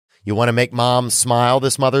You want to make mom smile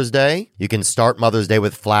this Mother's Day? You can start Mother's Day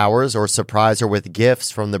with flowers or surprise her with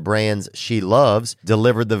gifts from the brands she loves,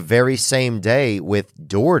 delivered the very same day with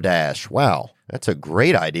DoorDash. Wow, that's a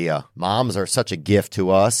great idea. Moms are such a gift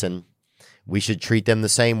to us, and we should treat them the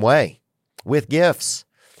same way, with gifts,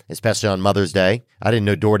 especially on Mother's Day. I didn't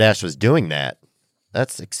know DoorDash was doing that.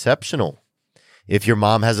 That's exceptional. If your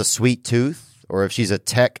mom has a sweet tooth, or if she's a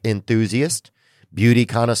tech enthusiast, beauty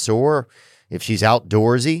connoisseur, if she's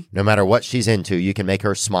outdoorsy, no matter what she's into, you can make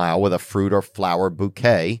her smile with a fruit or flower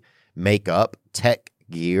bouquet, makeup, tech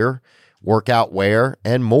gear, workout wear,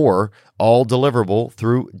 and more, all deliverable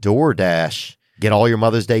through DoorDash. Get all your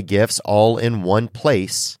Mother's Day gifts all in one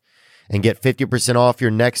place and get 50% off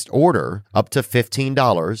your next order up to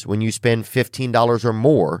 $15 when you spend $15 or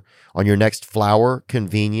more on your next flower,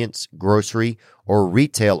 convenience, grocery, or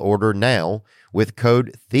retail order now with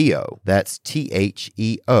code THEO. That's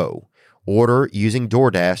THEO. Order using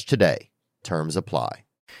DoorDash today. Terms apply.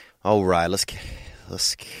 All right, let's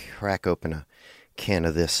crack open a can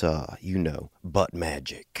of this, butt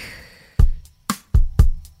magic.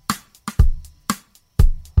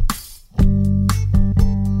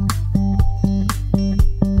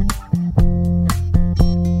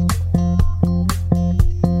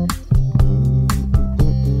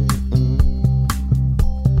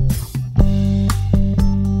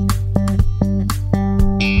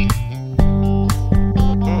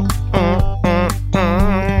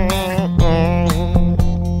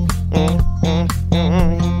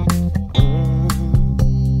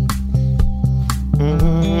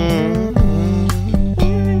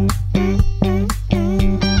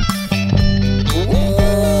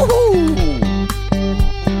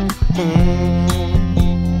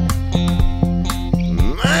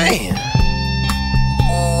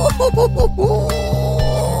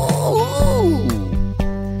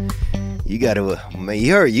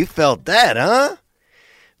 You felt that, huh?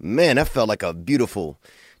 Man, that felt like a beautiful,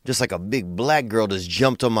 just like a big black girl just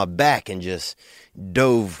jumped on my back and just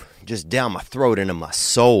dove just down my throat into my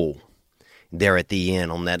soul. There at the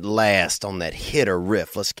end on that hitter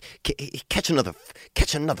riff. Let's catch another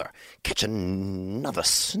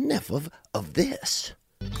sniff of this.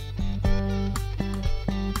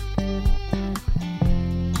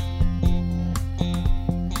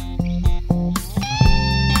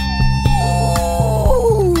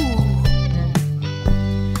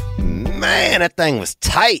 Man, that thing was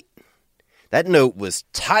tight. That note was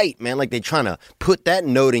tight, man. Like they trying to put that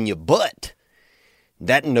note in your butt.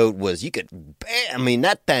 That note was,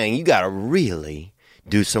 that thing, you got to really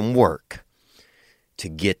do some work to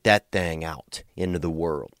get that thing out into the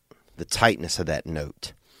world. The tightness of that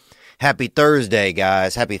note. Happy Thursday,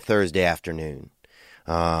 guys. Happy Thursday afternoon.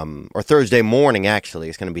 Or Thursday morning, actually.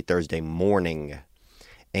 It's going to be Thursday morning.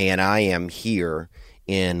 And I am here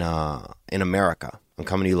in America. I'm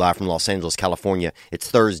coming to you live from Los Angeles, California. It's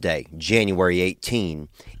Thursday, January 18,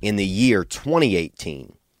 in the year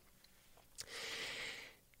 2018.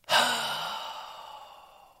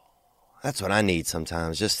 That's what I need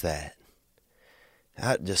sometimes, just that.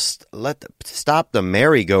 Stop the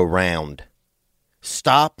merry-go-round.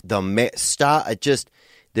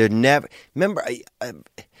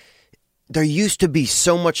 There used to be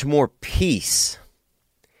so much more peace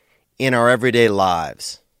in our everyday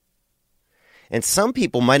lives. And some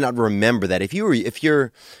people might not remember that. If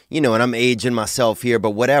you're, and I'm aging myself here,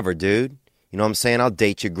 but whatever, dude. You know what I'm saying? I'll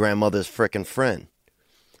date your grandmother's frickin' friend.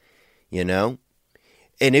 And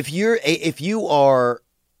if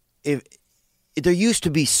there used to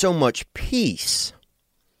be so much peace.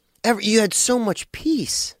 You had so much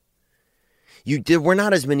peace. We're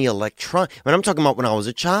not as many I'm talking about when I was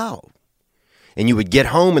a child. And you would get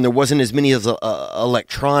home and there wasn't as many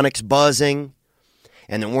electronics buzzing.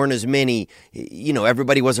 And there weren't as many,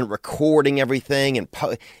 everybody wasn't recording everything.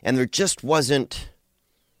 And there just wasn't,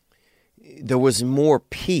 there was more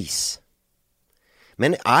peace.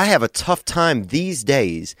 Man, I have a tough time these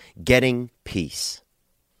days getting peace.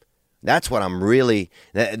 That's what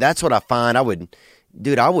that's what I find. I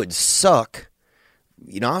would suck,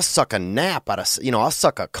 I'll suck a nap out of, I'll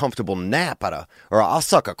suck a comfortable nap or I'll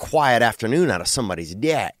suck a quiet afternoon out of somebody's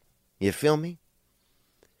yak. You feel me?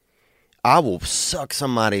 I will suck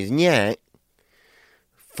somebody's yak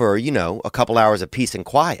for, a couple hours of peace and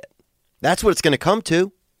quiet. That's what it's going to come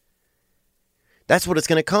to. That's what it's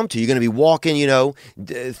going to come to. You're going to be walking,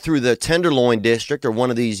 through the Tenderloin district or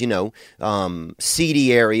one of these,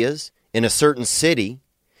 seedy areas in a certain city.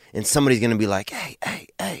 And somebody's going to be like,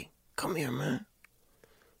 hey, come here, man.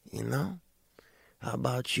 How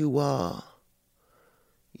about you, how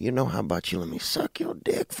about you let me suck your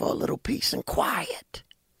dick for a little peace and quiet?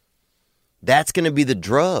 That's going to be the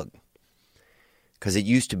drug. Because it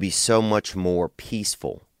used to be so much more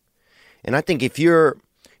peaceful. And I think if you're,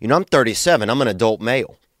 I'm 37, I'm an adult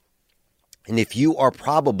male. And if you are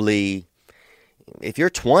probably, if you're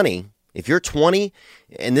 20,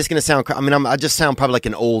 and this is going to sound, I just sound probably like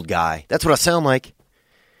an old guy. That's what I sound like.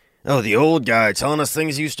 Oh, the old guy telling us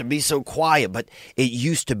things used to be so quiet, but it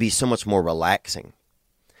used to be so much more relaxing.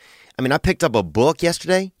 I picked up a book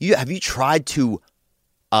yesterday. Have you tried to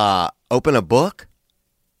open a book?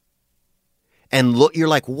 And look, you're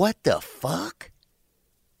like, what the fuck?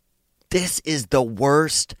 This is the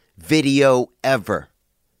worst video ever.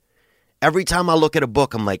 Every time I look at a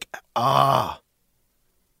book, I'm like,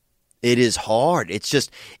 it is hard. It's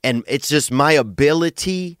just my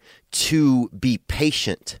ability to be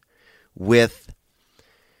patient with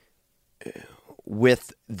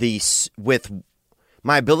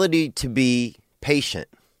my ability to be patient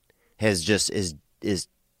has just is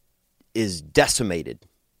decimated.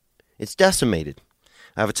 It's decimated.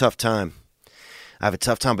 I have a tough time.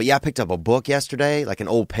 But yeah, I picked up a book yesterday, like an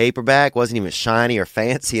old paperback, wasn't even shiny or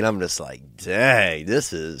fancy, and I'm just like, dang,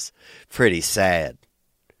 this is pretty sad.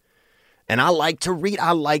 And I like to read,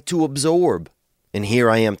 I like to absorb. And here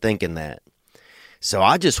I am thinking that. So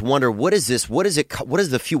I just wonder, what is this? What does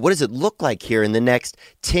it look like here in the next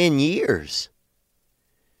 10 years?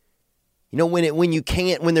 When it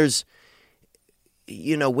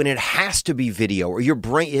has to be video, or your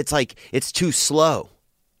brain, it's like, it's too slow.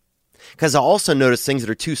 Because I also notice things that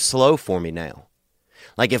are too slow for me now.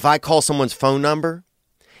 Like if I call someone's phone number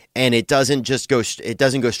and it doesn't go straight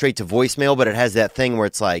to voicemail, but it has that thing where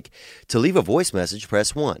it's like, to leave a voice message,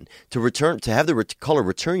 press 1. To have the caller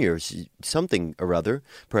return your something or other,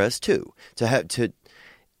 press 2.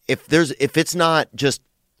 If it's not just,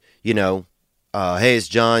 hey, it's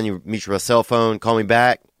John, you meet your cell phone, call me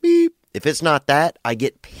back, beep. If it's not that, I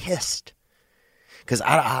get pissed. Because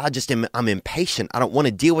I'm impatient. I don't want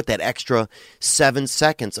to deal with that extra 7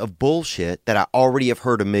 seconds of bullshit that I already have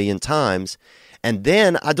heard a million times. And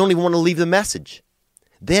then I don't even want to leave the message.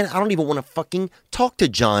 Then I don't even want to fucking talk to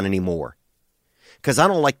John anymore. Because I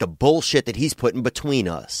don't like the bullshit that he's putting between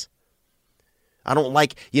us. I don't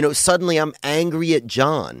like, suddenly I'm angry at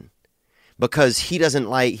John. Because he doesn't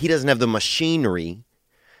have the machinery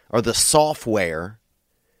or the software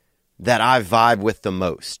that I vibe with the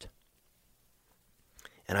most.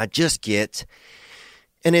 And I just get,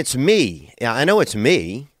 and it's me. Yeah, I know it's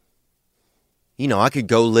me. I could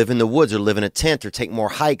go live in the woods or live in a tent or take more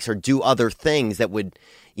hikes or do other things that would,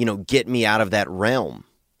 get me out of that realm,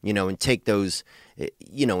 and take those,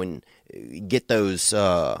 and get those,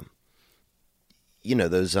 what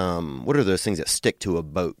are those things that stick to a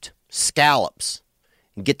boat? Scallops.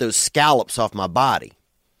 And get those scallops off my body.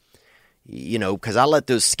 Because I let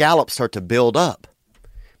those scallops start to build up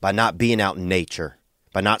by not being out in nature.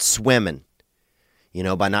 By not swimming,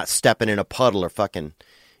 by not stepping in a puddle or fucking,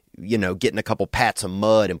 getting a couple pats of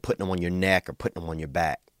mud and putting them on your neck or putting them on your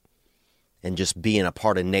back. And just being a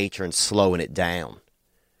part of nature and slowing it down.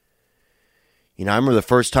 I remember the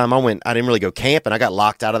first time I didn't really go camping. I got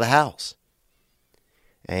locked out of the house.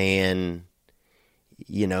 And,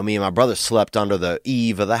 me and my brother slept under the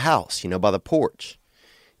eave of the house, by the porch.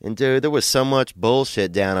 And, dude, there was so much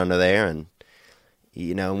bullshit down under there, and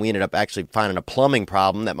and we ended up actually finding a plumbing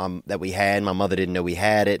problem that we had. My mother didn't know we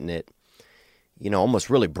had it, and it, almost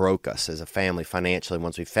really broke us as a family financially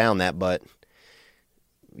once we found that. But,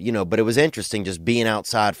 but it was interesting just being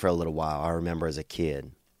outside for a little while, I remember as a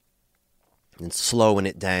kid, and slowing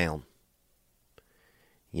it down.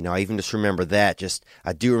 I even just remember that.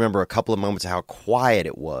 I do remember a couple of moments of how quiet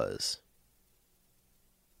it was.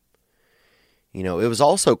 It was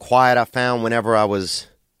also quiet, I found, whenever I was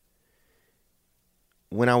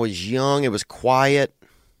young, it was quiet.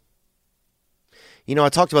 I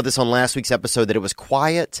talked about this on last week's episode, that it was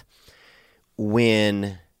quiet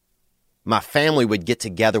when my family would get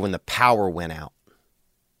together when the power went out.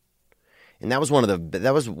 And that was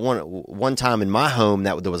one time in my home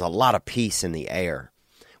that there was a lot of peace in the air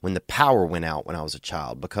when the power went out when I was a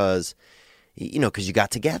child, because you got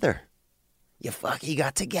together. You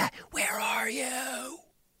got together. Where are you?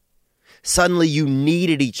 Suddenly you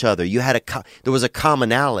needed each other. There was a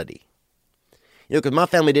commonality. Because my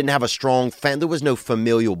family didn't have a strong family. There was no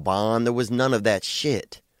familial bond. There was none of that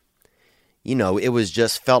shit. It was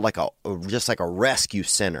just felt like a rescue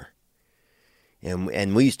center.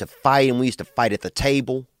 And we used to fight, and we used to fight at the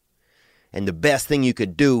table. And the best thing you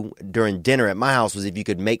could do during dinner at my house was if you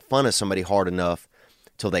could make fun of somebody hard enough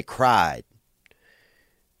till they cried.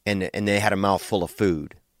 And they had a mouthful of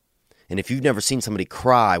food. And if you've never seen somebody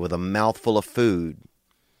cry with a mouthful of food,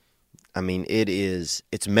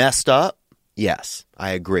 it's messed up, Yes,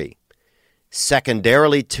 I agree.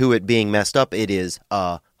 Secondarily to it being messed up, it is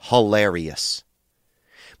hilarious.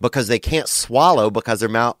 Because they can't swallow because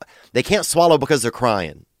they can't swallow because they're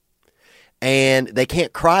crying. And they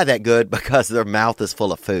can't cry that good because their mouth is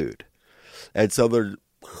full of food. And so they're,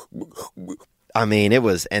 I mean,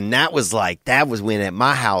 that was when at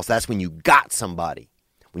my house, that's when you got somebody.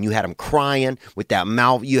 When you had them crying with that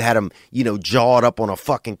mouth, you had them, jawed up on a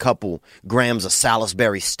fucking couple grams of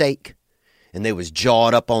Salisbury steak. And they was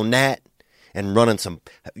jawed up on that and running some,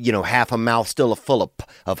 half a mouth still full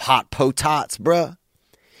of hot potats, bruh.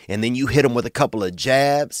 And then you hit them with a couple of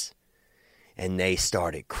jabs, and they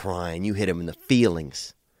started crying. You hit them in the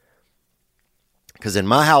feelings. Because in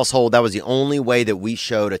my household, that was the only way that we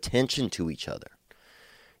showed attention to each other.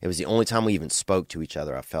 It was the only time we even spoke to each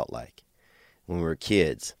other, I felt like, when we were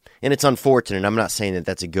kids. And it's unfortunate. I'm not saying that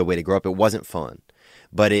that's a good way to grow up. It wasn't fun.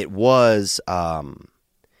 But it was,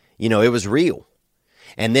 it was real.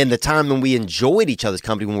 And then the time when we enjoyed each other's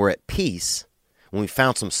company, when we were at peace, when we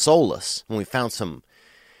found some solace, when we found some...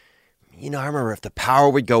 I remember if the power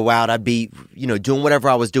would go out, I'd be, doing whatever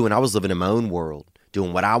I was doing. I was living in my own world,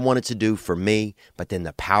 doing what I wanted to do for me. But then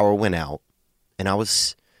the power went out, and I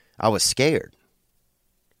was scared.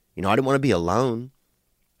 I didn't want to be alone.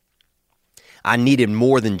 I needed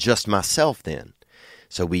more than just myself then.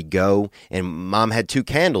 So we go, and Mom had 2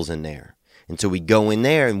 candles in there. And so we go in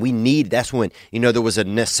there, and that's when, there was a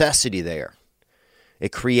necessity there.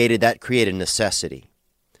 That created necessity.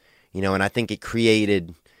 And I think it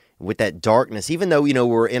created... with that darkness, even though,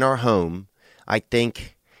 we're in our home, I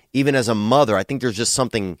think, even as a mother, I think there's just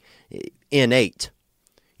something innate,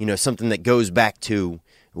 something that goes back to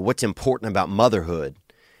what's important about motherhood,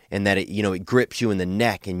 and that it grips you in the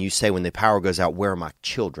neck, and you say when the power goes out, where are my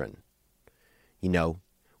children?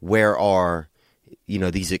 Where are,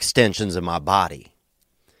 these extensions of my body?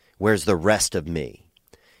 Where's the rest of me?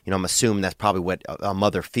 I'm assuming that's probably what a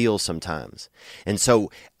mother feels sometimes. And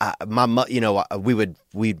so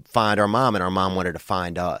we'd find our mom, and our mom wanted to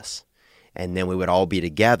find us. And then we would all be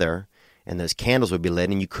together, and those candles would be lit,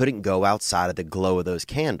 and you couldn't go outside of the glow of those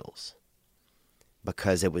candles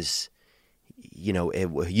because it was, you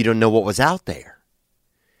don't know what was out there.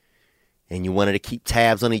 And you wanted to keep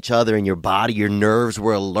tabs on each other, and your body, your nerves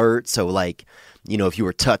were alert. So if you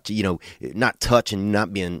were not touching,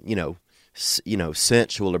 not being,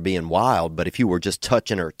 sensual or being wild, but if you were just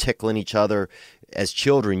touching or tickling each other as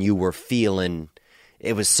children, you were feeling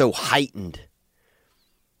it was so heightened.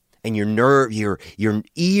 And your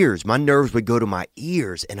ears, my nerves would go to my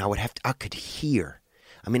ears, and I could hear.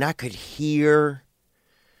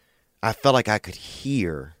 I felt like I could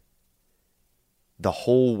hear the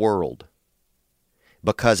whole world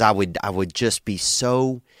because I would just be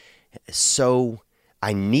so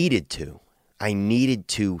I needed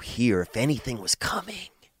to hear if anything was coming,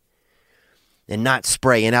 and not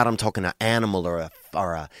spraying out. I'm talking an animal or a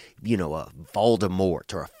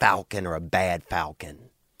Voldemort or a falcon or a bad falcon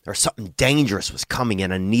or something dangerous was coming,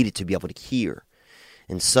 and I needed to be able to hear.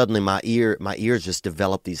 And suddenly my ears just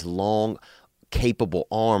developed these long, capable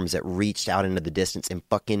arms that reached out into the distance and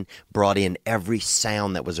fucking brought in every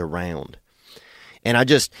sound that was around. And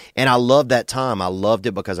I loved that time. I loved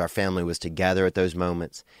it because our family was together at those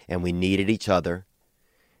moments, and we needed each other,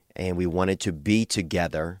 and we wanted to be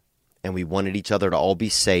together, and we wanted each other to all be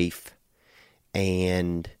safe,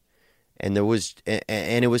 and it was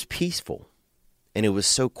peaceful, and it was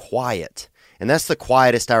so quiet. And that's the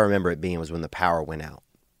quietest I remember it being, was when the power went out.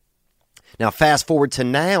 Now, fast forward to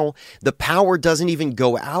now, the power doesn't even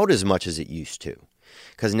go out as much as it used to.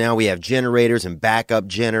 Because now we have generators and backup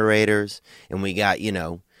generators, and we got,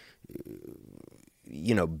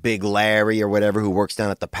 Big Larry or whatever who works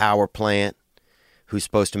down at the power plant, who's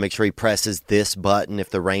supposed to make sure he presses this button if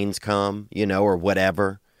the rains come, or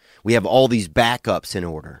whatever. We have all these backups in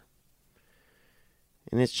order.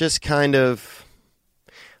 And it's just kind of,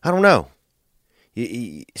 I don't know.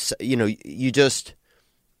 I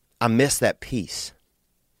miss that peace.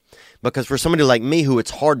 Because for somebody like me who it's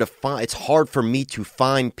hard for me to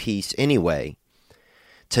find peace anyway,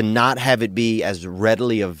 to not have it be as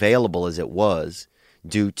readily available as it was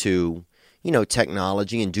due to,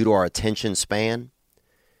 technology and due to our attention span.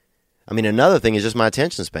 I mean, another thing is just my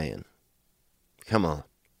attention span. Come on.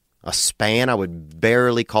 A span, I would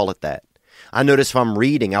barely call it that. I notice if I'm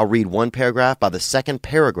reading, I'll read one paragraph. By the second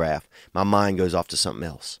paragraph, my mind goes off to something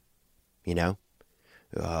else,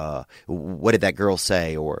 what did that girl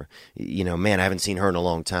say? Or, man, I haven't seen her in a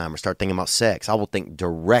long time. Or start thinking about sex. I will think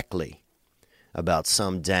directly about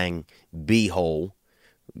some dang beehole,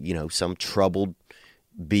 some troubled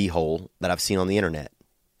beehole that I've seen on the internet.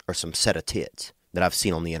 Or some set of tits that I've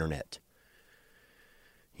seen on the internet.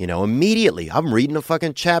 Immediately, I'm reading a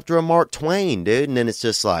fucking chapter of Mark Twain, dude. And then it's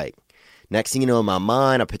just like, next thing you know, in my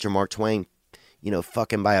mind, I picture Mark Twain,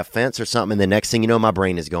 fucking by a fence or something. And the next thing you know, my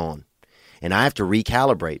brain is gone. And I have to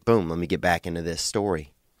recalibrate. Boom, let me get back into this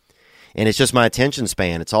story. And it's just my attention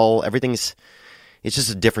span. It's just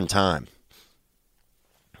a different time.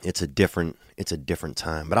 It's a different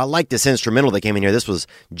time. But I like this instrumental that came in here. This was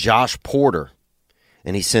Josh Porter.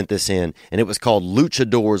 And he sent this in. And it was called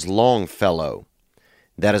Luchador's Longfellow.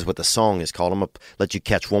 That is what the song is called. I'm going to let you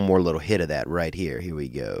catch one more little hit of that right here. Here we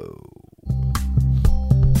go.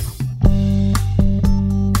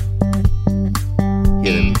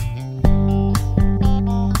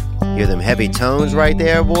 Hear them heavy tones right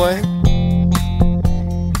there, boy?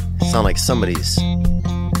 Sound like somebody's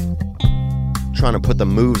trying to put the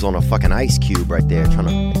moves on a fucking ice cube right there.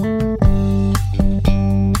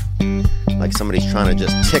 Like somebody's trying to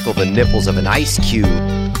just tickle the nipples of an ice cube.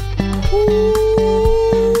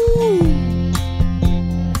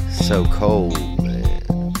 So cold,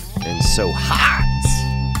 man. And so hot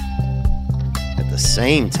at the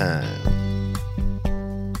same time.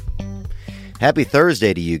 Happy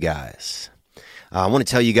Thursday to you guys. I want to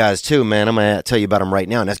tell you guys too, man. I'm going to tell you about them right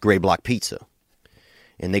now, and that's Gray Block Pizza.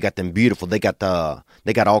 And they got them beautiful. They got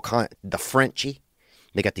all kind, the Frenchie.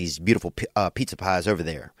 They got these beautiful pizza pies over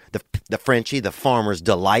there. The Frenchie, the Farmer's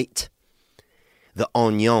Delight, the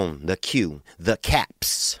Onion, the Q, the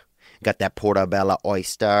Caps. Got that portobello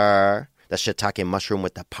oyster, the shiitake mushroom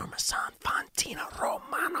with the Parmesan Fontina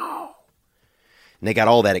Romano. And they got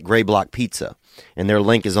all that at Gray Block Pizza. And their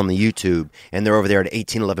link is on the YouTube. And they're over there at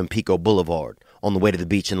 1811 Pico Boulevard on the way to the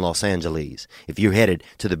beach in Los Angeles. If you're headed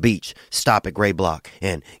to the beach, stop at Gray Block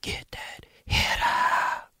and get that hit.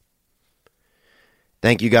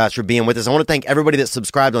 Thank you guys for being with us. I want to thank everybody that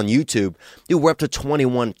subscribed on YouTube. Dude, we're up to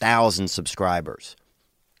 21,000 subscribers.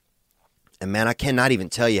 And man, I cannot even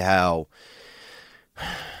tell you how...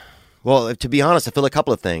 Well, to be honest, I feel a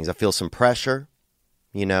couple of things. I feel some pressure,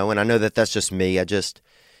 and I know that that's just me. I just...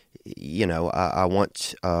 I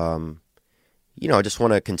want, I just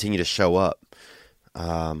want to continue to show up,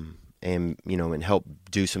 and help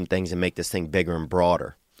do some things and make this thing bigger and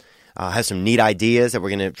broader. I have some neat ideas that we're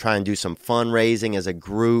going to try and do some fundraising as a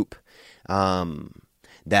group, that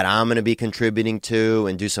I'm going to be contributing to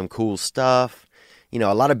and do some cool stuff. A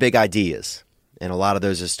lot of big ideas, and a lot of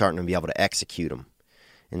those are starting to be able to execute them.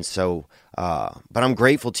 And so, but I'm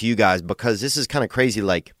grateful to you guys because this is kind of crazy.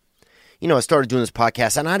 Like, I started doing this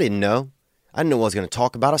podcast, and I didn't know what I was going to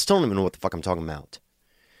talk about. I still don't even know what the fuck I'm talking about,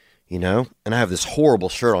 And I have this horrible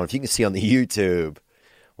shirt on. If you can see on the YouTube,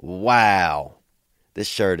 wow, this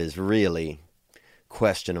shirt is really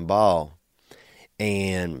questionable.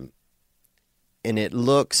 And it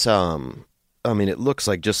looks, it looks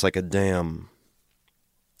like just like a damn,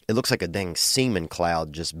 it looks like a dang semen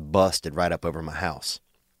cloud just busted right up over my house.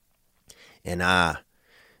 And I,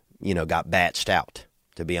 got batched out,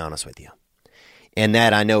 to be honest with you. And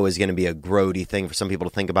that I know is going to be a grody thing for some people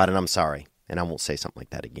to think about, and I'm sorry. And I won't say something like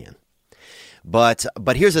that again. But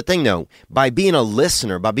here's the thing, though. By being a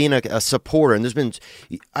listener, by being a supporter, and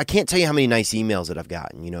I can't tell you how many nice emails that I've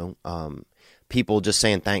gotten, people just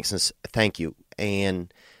saying thanks and thank you.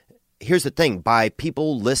 And here's the thing. By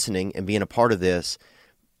people listening and being a part of this,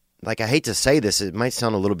 like I hate to say this, it might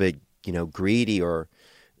sound a little bit, greedy or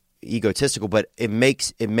egotistical, but it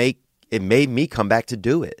made me come back to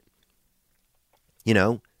do it.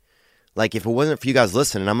 Like if it wasn't for you guys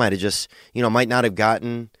listening, I might have just, might not have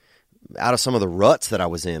gotten out of some of the ruts that I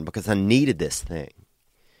was in because I needed this thing.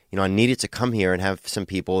 I needed to come here and have some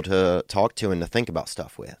people to talk to and to think about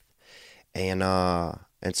stuff with. And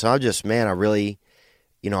so I just, man, I really,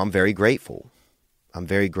 I'm very grateful. I'm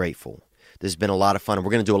very grateful. This has been a lot of fun. And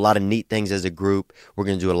we're going to do a lot of neat things as a group. We're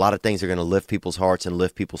going to do a lot of things that are going to lift people's hearts and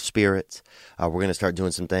lift people's spirits. We're going to start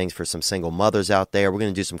doing some things for some single mothers out there. We're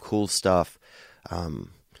going to do some cool stuff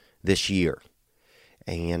this year.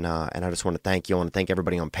 And I just want to thank you. I want to thank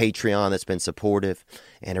everybody on Patreon that's been supportive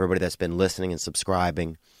and everybody that's been listening and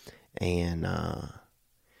subscribing. And,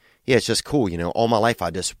 it's just cool. All my life I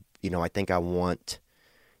just, I think I want,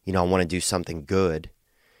 I want to do something good.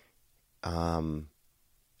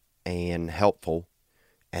 And helpful,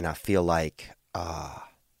 and I feel like,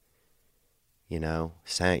 dang,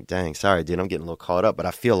 sorry, dude, I'm getting a little caught up, but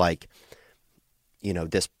I feel like,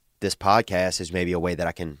 this podcast is maybe a way that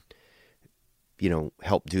I can,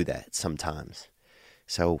 help do that sometimes.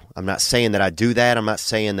 So I'm not saying that I do that. I'm not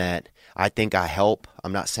saying that I think I help.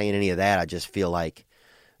 I'm not saying any of that. I just feel like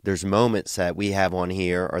there's moments that we have on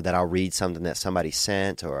here, or that I'll read something that somebody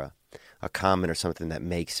sent, or a comment or something that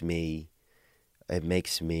makes me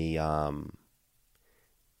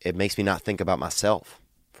not think about myself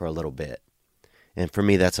for a little bit. And for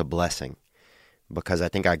me, that's a blessing, because I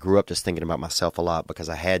think I grew up just thinking about myself a lot because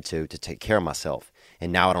I had to take care of myself.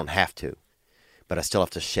 And now I don't have to, but I still have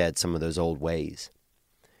to shed some of those old ways,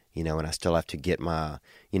 and I still have to get my,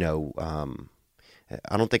 I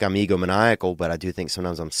don't think I'm egomaniacal, but I do think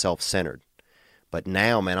sometimes I'm self-centered. But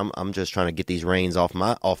now, man, I'm just trying to get these reins off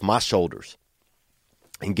my shoulders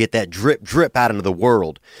and get that drip out into the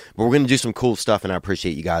world. But we're going to do some cool stuff, and I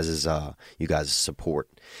appreciate you guys' support.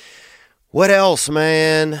 What else,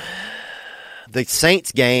 man? The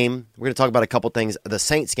Saints game. We're going to talk about a couple things. The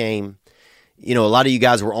Saints game. A lot of you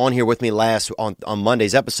guys were on here with me on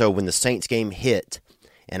Monday's episode when the Saints game hit,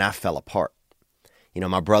 and I fell apart.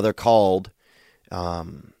 My brother called,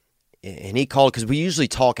 and he called because we usually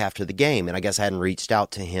talk after the game, and I guess I hadn't reached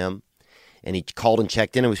out to him, and he called and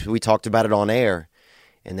checked in, and we talked about it on air,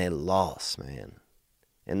 and they lost, man.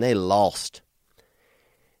 And they lost.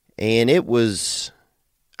 And it was,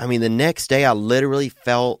 the next day I literally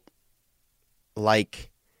felt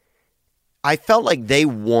like they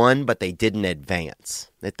won, but they didn't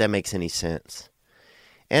advance, if that makes any sense.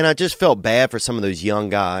 And I just felt bad for some of those young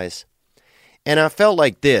guys. And I felt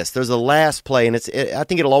like this. There's a last play, and I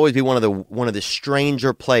think it'll always be one of the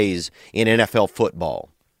stranger plays in NFL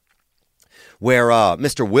football, where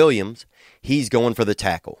Mr. Williams, he's going for the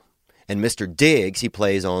tackle. And Mr. Diggs, he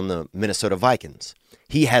plays on the Minnesota Vikings.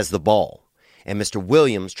 He has the ball. And Mr.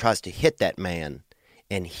 Williams tries to hit that man,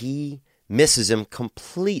 and he misses him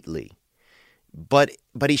completely. But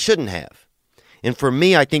he shouldn't have. And for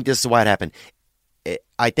me, I think this is why it happened.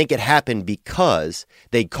 I think it happened because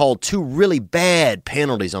they called two really bad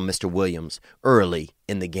penalties on Mr. Williams early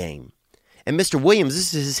in the game. And Mr. Williams,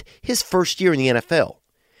 this is his first year in the NFL.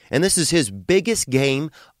 And this is his biggest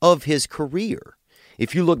game of his career.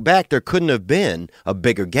 If you look back, there couldn't have been a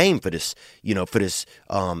bigger game for this,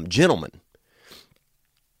 gentleman.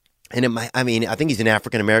 And I think he's an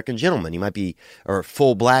African-American gentleman. He might be, or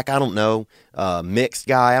full black, I don't know, mixed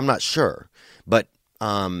guy, I'm not sure. But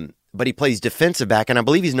he plays defensive back, and I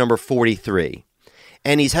believe he's number 43.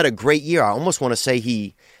 And he's had a great year. I almost want to say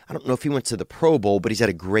I don't know if he went to the Pro Bowl, but he's had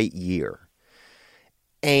a great year.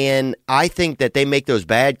 And I think that they make those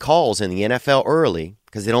bad calls in the NFL early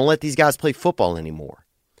because they don't let these guys play football anymore.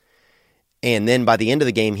 And then by the end of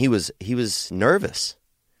the game, he was nervous.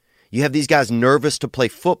 You have these guys nervous to play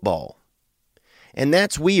football. And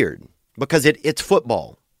that's weird because it's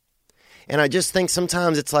football. And I just think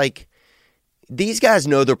sometimes it's like, these guys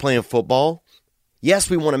know they're playing football. Yes,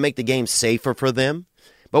 we want to make the game safer for them,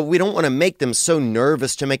 but we don't want to make them so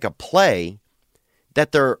nervous to make a play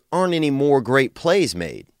that there aren't any more great plays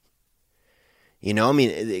made.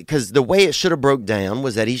 Because the way it should have broke down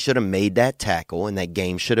was that he should have made that tackle and that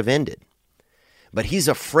game should have ended. But he's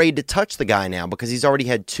afraid to touch the guy now because he's already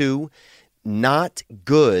had two not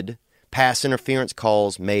good pass interference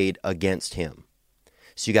calls made against him.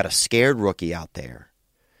 So you got a scared rookie out there.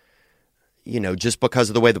 Just because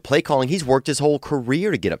of the way the play calling, he's worked his whole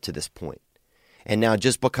career to get up to this point. And now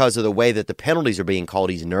just because of the way that the penalties are being called,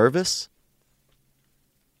 he's nervous.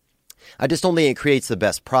 I just don't think it creates the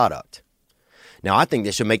best product. Now, I think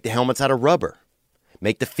they should make the helmets out of rubber.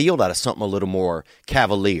 Make the field out of something a little more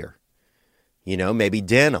cavalier. Maybe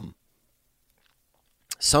denim.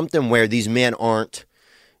 Something where these men aren't,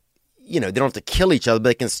 they don't have to kill each other, but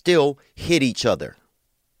they can still hit each other.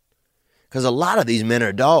 Because a lot of these men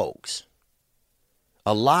are dogs.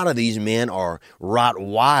 A lot of these men are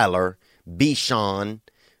Rottweiler, Bichon,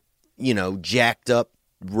 jacked up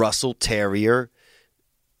Russell Terrier,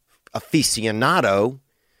 aficionado,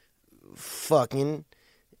 fucking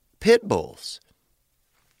pit bulls.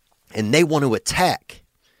 And they want to attack.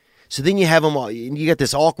 So then you have them all, you got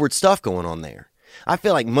this awkward stuff going on there. I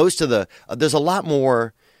feel like there's a lot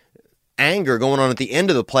more anger going on at the end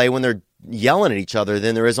of the play when they're yelling at each other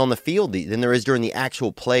than there is on the field, than there is during the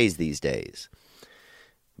actual plays these days.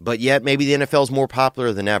 But yet, maybe the NFL is more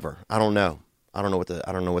popular than ever. I don't know. I don't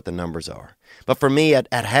know what the numbers are. But for me, at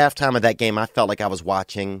halftime of that game, I felt like I was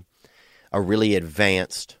watching a really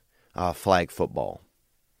advanced flag football.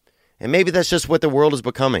 And maybe that's just what the world is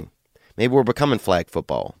becoming. Maybe we're becoming flag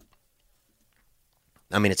football.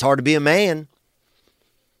 It's hard to be a man.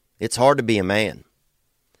 It's hard to be a man.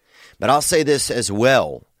 But I'll say this as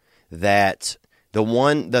well, that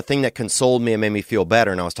the thing that consoled me and made me feel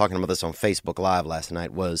better, and I was talking about this on Facebook Live last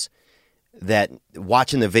night, was that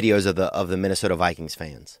watching the videos of the Minnesota Vikings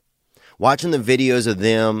fans. Watching the videos of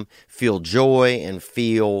them feel joy and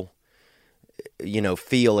feel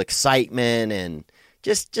excitement and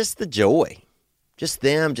just the joy. Just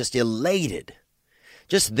them, just elated.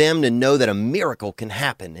 Just them to know that a miracle can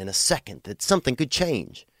happen in a second, that something could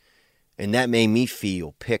change. And that made me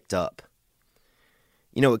feel picked up.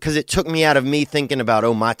 You know, because it took me out of me thinking about,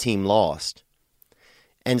 oh, my team lost.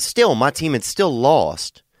 And still, my team had still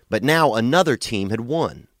lost, but now another team had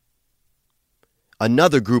won.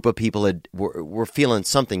 Another group of people were feeling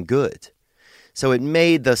something good. So it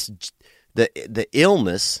made the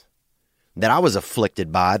illness that I was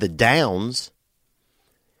afflicted by, the downs,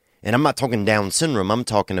 and I'm not talking Down syndrome, I'm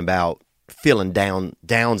talking about feeling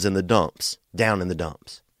downs in the dumps, down in the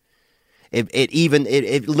dumps.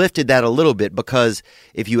 It lifted that a little bit, because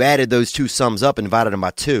if you added those two sums up and divided them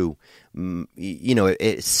by 2, you know,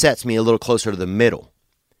 it sets me a little closer to the middle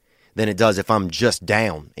than it does if I'm just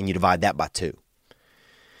down and you divide that by 2.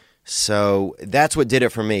 So that's what did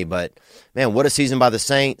it for me. But, man, what a season by the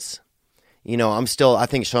Saints. You know, I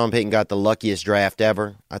think Sean Payton got the luckiest draft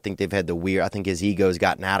ever. I think they've had I think his ego's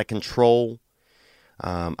gotten out of control.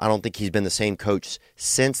 I don't think he's been the same coach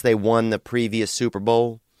since they won the previous Super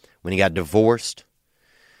Bowl, when he got divorced.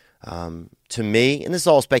 To me, and this is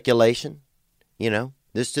all speculation, you know,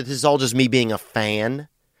 this is all just me being a fan.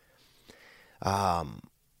 I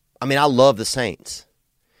mean, I love the Saints.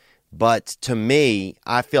 But to me,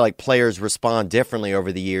 I feel like players respond differently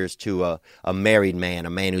over the years to a married man, a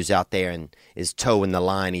man who's out there and is toeing the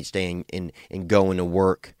line each day and going to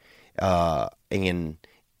work and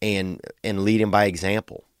leading by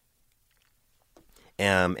example.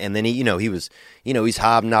 And then he's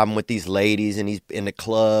hobnobbing with these ladies, and he's in the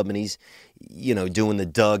club, and he's, you know, doing the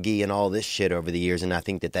Dougie and all this shit over the years. And I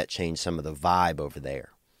think that changed some of the vibe over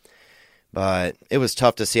there. But it was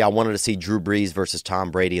tough to see. I wanted to see Drew Brees versus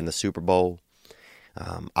Tom Brady in the Super Bowl.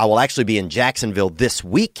 I will actually be in Jacksonville this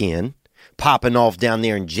weekend, popping off down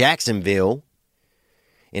there in Jacksonville.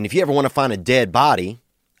 And if you ever want to find a dead body,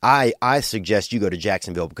 I suggest you go to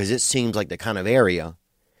Jacksonville, because it seems like the kind of area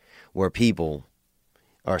where people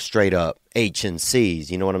are straight up H&Cs,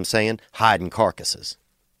 you know what I'm saying? Hiding carcasses.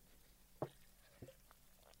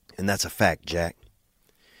 And that's a fact, Jack.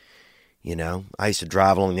 You know, I used to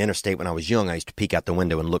drive along the interstate when I was young. I used to peek out the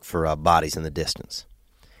window and look for bodies in the distance.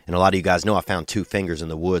 And a lot of you guys know I found 2 fingers in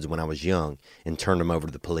the woods when I was young and turned them over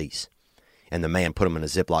to the police. And the man put them in a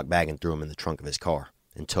Ziploc bag and threw them in the trunk of his car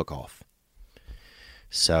and took off.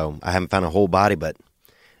 So I haven't found a whole body, but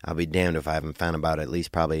I'll be damned if I haven't found about at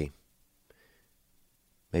least probably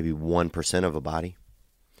maybe 1% of a body.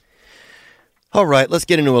 All right, let's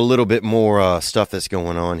get into a little bit more stuff that's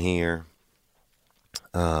going on here.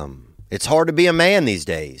 It's hard to be a man these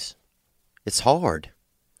days. It's hard.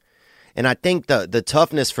 And I think the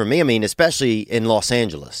toughness for me, I mean, especially in Los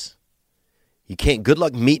Angeles, good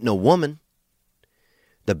luck meeting a woman.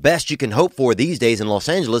 The best you can hope for these days in Los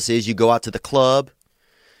Angeles is you go out to the club.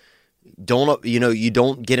 You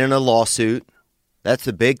don't get in a lawsuit. That's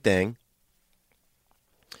the big thing.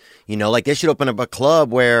 You know, like they should open up a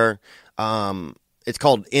club where it's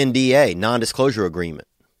called NDA, non-disclosure agreement.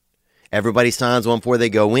 Everybody signs one before they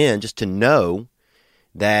go in, just to know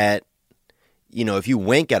that, you know, if you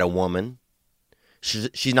wink at a woman,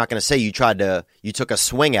 she's not going to say you took a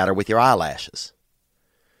swing at her with your eyelashes,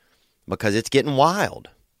 because it's getting wild.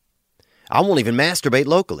 I won't even masturbate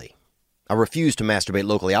locally. I refuse to masturbate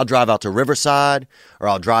locally. I'll drive out to Riverside, or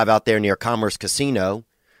I'll drive out there near Commerce Casino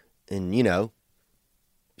and, you know,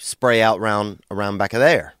 spray out around back of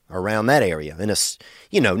there, around that area, in a,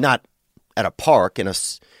 you know, not at a park, in a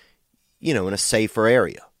safer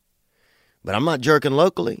area. But I'm not jerking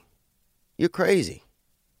locally. You're crazy.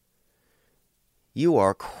 You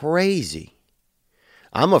are crazy.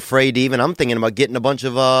 I'm afraid I'm thinking about getting a bunch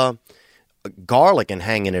of garlic and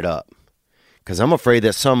hanging it up. Because I'm afraid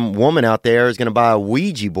that some woman out there is going to buy a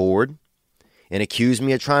Ouija board and accuse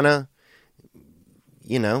me of trying to,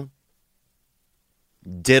 you know,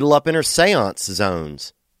 diddle up in her seance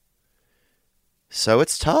zones. So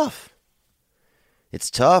it's tough.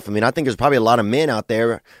 It's tough. I mean, I think there's probably a lot of men out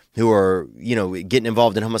there who are, you know, getting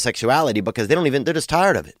involved in homosexuality because they're just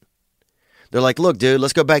tired of it. They're like, look, dude,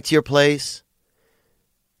 let's go back to your place.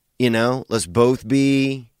 You know, let's both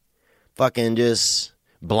be fucking just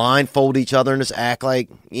blindfold each other and just act like,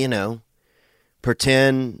 you know,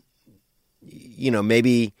 pretend, you know,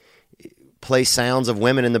 maybe play sounds of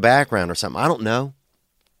women in the background or something. I don't know.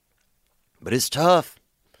 But it's tough.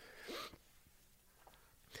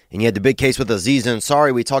 And you had the big case with Aziz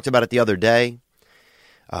Ansari. We talked about it the other day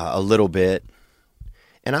a little bit.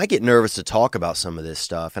 And I get nervous to talk about some of this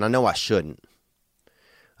stuff, and I know I shouldn't.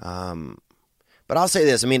 But I'll say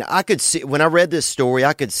this. I mean, I could see, when I read this story,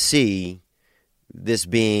 I could see this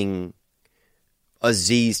being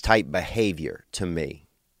Aziz-type behavior to me.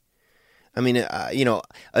 I mean, you know,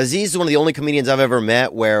 Aziz is one of the only comedians I've ever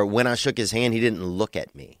met where when I shook his hand, he didn't look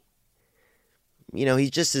at me. he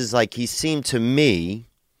just is like, he seemed to me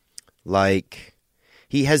like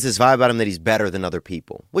he has this vibe about him that he's better than other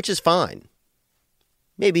people, which is fine.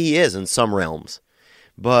 Maybe he is in some realms.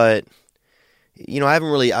 But, I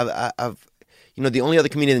haven't really, I've the only other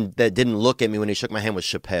comedian that didn't look at me when he shook my hand was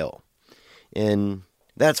Chappelle. And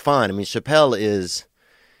that's fine. I mean, Chappelle is,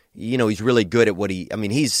 he's really good at what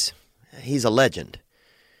he's a legend.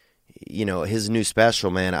 His new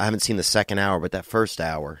special, man, I haven't seen the second hour, but that first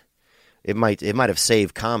hour, it might have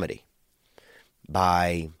saved comedy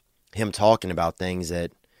by him talking about things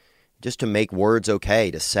that just to make words okay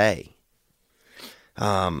to say.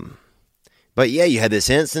 But yeah, you had this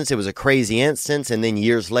instance. It was a crazy instance, and then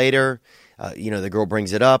years later, the girl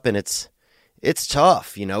brings it up, and it's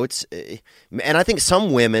tough. And I think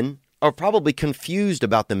some women are probably confused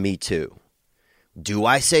about the Me Too. Do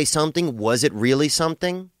I say something? Was it really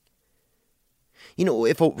something?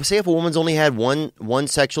 If a woman's only had one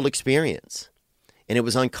sexual experience, and it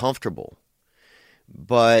was uncomfortable,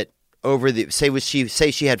 but say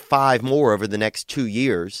she had 5 more over the next 2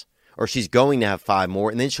 years, or she's going to have 5 more,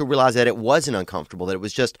 and then she'll realize that it wasn't uncomfortable, that it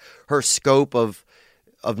was just her scope of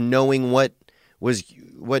knowing what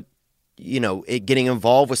it getting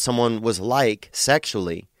involved with someone was like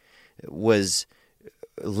sexually was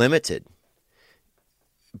limited.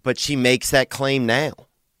 But she makes that claim now,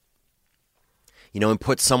 and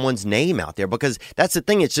puts someone's name out there, because that's the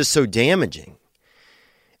thing. It's just so damaging.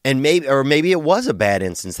 And maybe it was a bad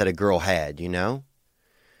instance that a girl had,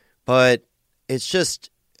 but it's just,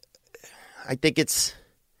 I think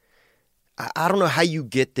I don't know how you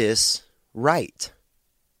get this right.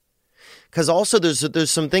 Because also there's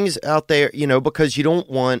some things out there, because you don't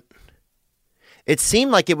want, it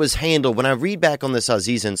seemed like it was handled, when I read back on this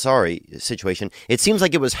Aziz Ansari situation, it seems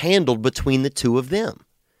like it was handled between the two of them.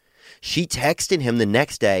 She texted him the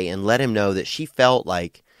next day and let him know that she felt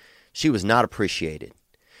like she was not appreciated.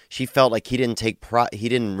 She felt like he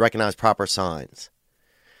didn't recognize proper signs.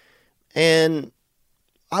 And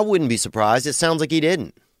I wouldn't be surprised. It sounds like he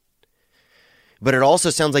didn't. But it also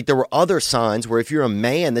sounds like there were other signs where if you're a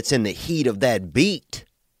man that's in the heat of that beat,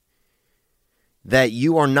 that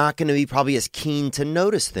you are not going to be probably as keen to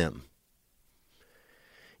notice them.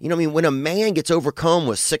 When a man gets overcome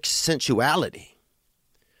with sensuality,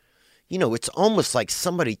 it's almost like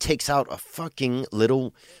somebody takes out a fucking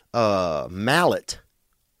little mallet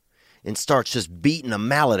and starts just beating a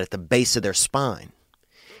mallet at the base of their spine.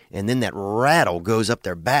 And then that rattle goes up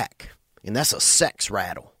their back. And that's a sex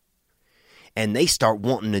rattle. And they start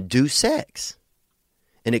wanting to do sex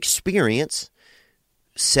and experience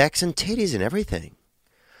sex and titties and everything.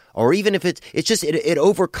 Or even if it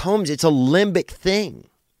overcomes, it's a limbic thing.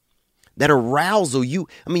 That arousal, you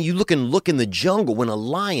look in the jungle when a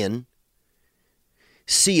lion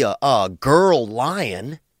see a girl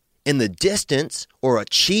lion in the distance, or a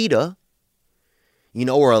cheetah,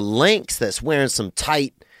 or a lynx that's wearing some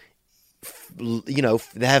tight, they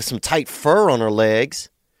have some tight fur on her legs,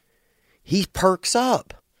 he perks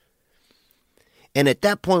up. And at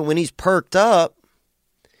that point, when he's perked up,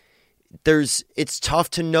 it's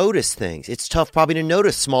tough to notice things. It's tough probably to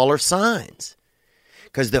notice smaller signs.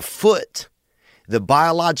 Because the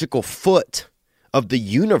biological foot of the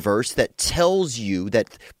universe that tells you,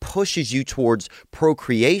 that pushes you towards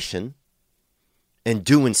procreation and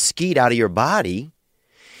doing skeet out of your body,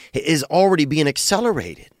 is already being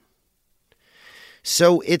accelerated.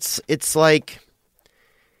 So it's like,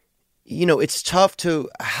 it's tough to,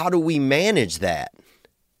 how do we manage that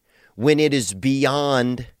when it is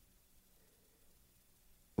beyond,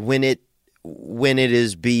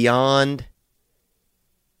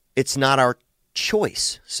 it's not our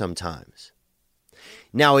choice sometimes.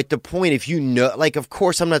 Now, at the point, of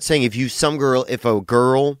course, I'm not saying if a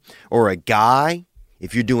girl or a guy,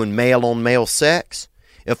 if you're doing male on male sex,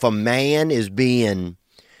 if a man is being,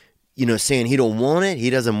 saying he don't want it, he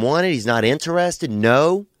doesn't want it, he's not interested,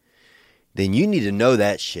 no, then you need to know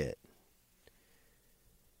that shit.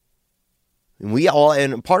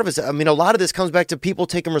 And part of it, a lot of this comes back to people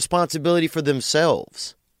taking responsibility for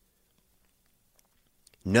themselves.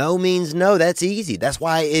 No means no. That's easy. That's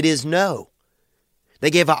why it is no. They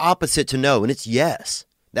gave an opposite to no, and it's yes.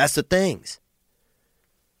 That's the things.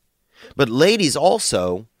 But ladies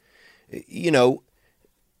also, to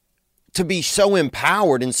be so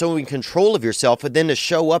empowered and so in control of yourself, but then to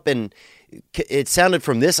show up and, it sounded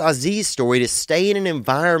from this Aziz story, to stay in an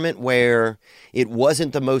environment where it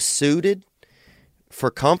wasn't the most suited for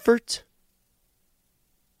comfort.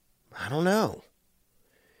 I don't know.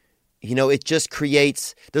 It just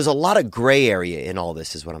creates, there's a lot of gray area in all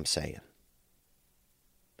this, is what I'm saying.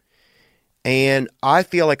 And I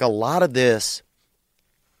feel like a lot of this,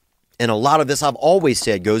 And a lot of this, I've always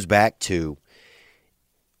said, goes back to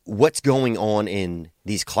what's going on in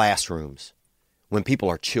these classrooms when people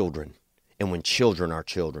are children and when children are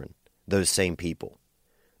children, those same people.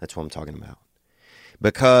 That's what I'm talking about.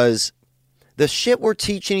 Because the shit we're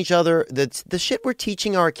teaching each other, the shit we're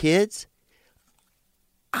teaching our kids,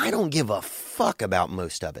 I don't give a fuck about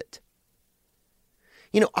most of it.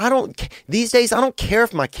 You know, these days, I don't care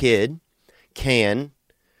if my kid can,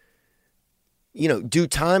 you know, do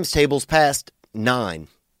times tables past 9.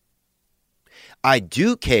 I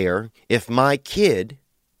do care if my kid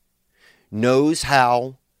knows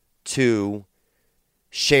how to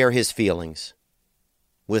share his feelings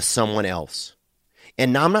with someone else.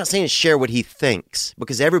 And now I'm not saying share what he thinks,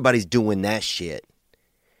 because everybody's doing that shit.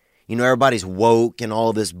 You know, everybody's woke and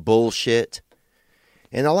all this bullshit.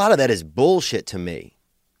 And a lot of that is bullshit to me.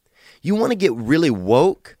 You want to get really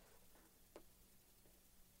woke?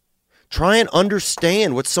 Try and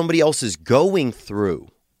understand what somebody else is going through.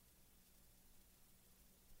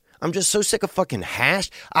 I'm just so sick of fucking a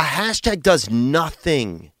hashtag does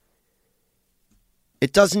nothing.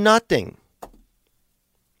 It does nothing.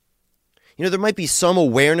 You know, there might be some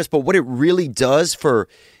awareness, but what it really does for,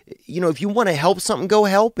 you know, if you want to help something, go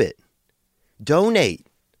help it. Donate.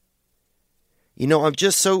 You know, I'm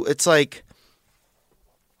just so, it's like,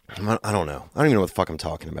 I don't know. I don't even know what the fuck I'm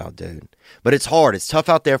talking about, dude. But it's hard. It's tough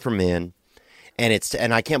out there for men.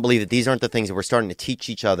 And I can't believe that these aren't the things that we're starting to teach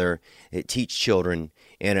each other, teach children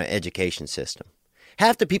in an education system.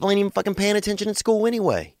 Half the people ain't even fucking paying attention in school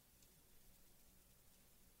anyway.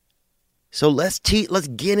 So let's get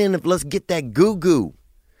that goo-goo.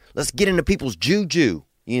 Let's get into people's juju,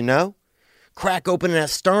 you know? Crack open that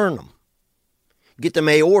sternum. Get them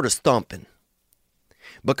aortas thumping.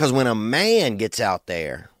 Because when a man gets out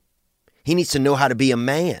there, he needs to know how to be a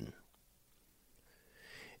man.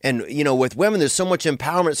 And, you know, with women, there's so much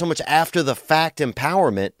empowerment, so much after-the-fact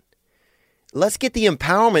empowerment. Let's get the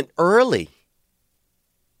empowerment early.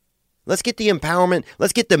 Let's get the empowerment.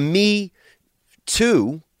 Let's get the Me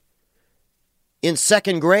Too in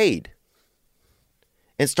 2nd grade.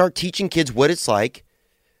 And start teaching kids what it's like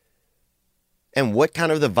and what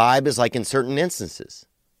kind of the vibe is like in certain instances.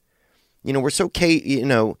 You know,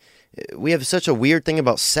 we have such a weird thing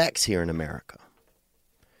about sex here in America.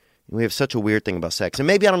 We have such a weird thing about sex. And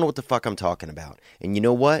maybe I don't know what the fuck I'm talking about. And you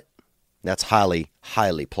know what? That's highly,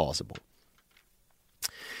 highly plausible.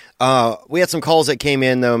 We had some calls that came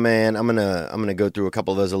in, though, man. I'm gonna go through a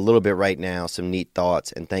couple of those a little bit right now. Some neat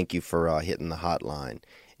thoughts. And thank you for hitting the hotline.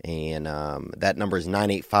 And that number is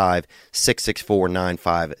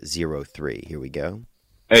 985-664-9503. Here we go.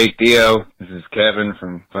 Hey, Theo. This is Kevin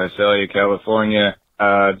from Visalia, California.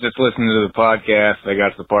 Just listening to the podcast, I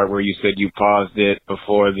got to the part where you said you paused it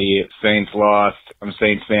before the Saints lost. I'm a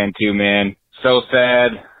Saints fan too, man. So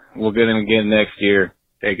sad. We'll get him again next year.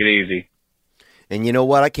 Take it easy. And you know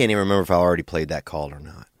what? I can't even remember if I already played that call or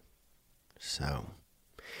not. So,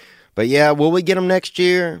 but yeah, will we get him next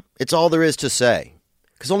year? It's all there is to say.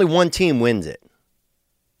 Because only one team wins it.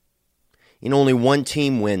 You know, only one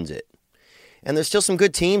team wins it. And there's still some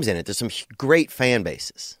good teams in it. There's some great fan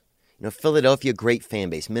bases. You know, Philadelphia, great fan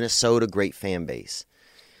base. Minnesota, great fan base.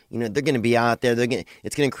 You know, they're going to be out there.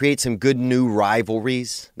 It's going to create some good new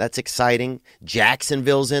rivalries. That's exciting.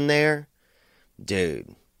 Jacksonville's in there.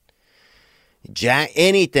 Dude.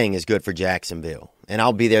 Anything is good for Jacksonville. And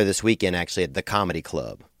I'll be there this weekend, actually, at the Comedy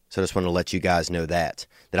Club. So I just want to let you guys know that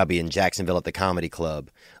I'll be in Jacksonville at the Comedy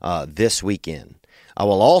Club this weekend. I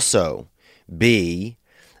will also be,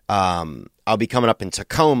 I'll be coming up in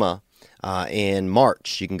Tacoma in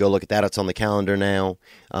March. You can go look at that. It's on the calendar now.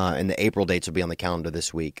 And the April dates will be on the calendar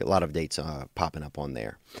this week. A lot of dates popping up on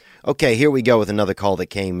there. Okay, here we go with another call that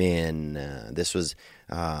came in. This was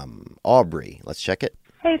Aubrey. Let's check it.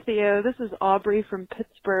 Hey, Theo. This is Aubrey from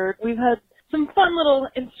Pittsburgh. We've had some fun little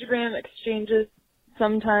Instagram exchanges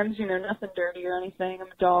sometimes, you know, nothing dirty or anything. I'm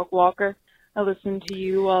a dog walker. I listen to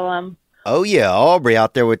you while I'm... Oh, yeah, Aubrey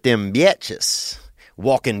out there with them bitches,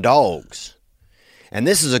 walking dogs. And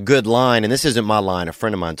this is a good line, and this isn't my line. A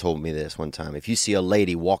friend of mine told me this one time. If you see a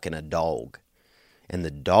lady walking a dog, and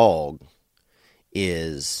the dog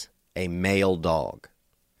is a male dog,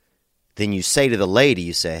 then you say to the lady,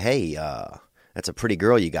 you say, hey, that's a pretty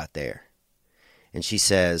girl you got there. And she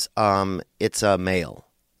says, it's a male.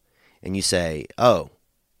 And you say, oh,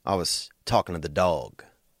 I was talking to the dog.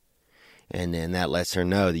 And then that lets her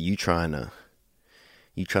know that you trying to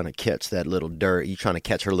catch that little dirt. You trying to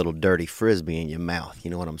catch her little dirty frisbee in your mouth. You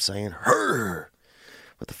know what I'm saying? Her.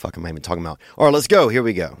 What the fuck am I even talking about? All right, let's go. Here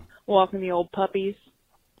we go. Walking the old puppies.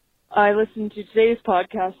 I listened to today's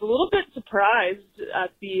podcast a little bit surprised at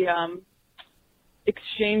the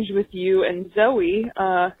exchange with you and Zoe.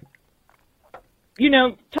 And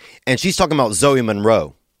she's talking about Zoe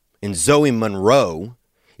Monroe. And Zoe Monroe,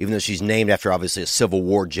 even though she's named after obviously a Civil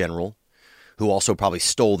War general, who also probably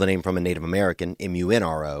stole the name from a Native American,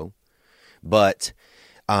 M-U-N-R-O, but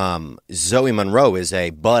Zoe Monroe is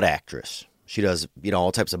a butt actress. She does,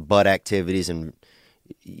 all types of butt activities and,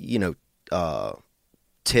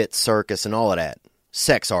 tit circus and all of that.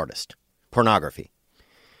 Sex artist. Pornography.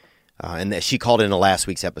 And that she called in last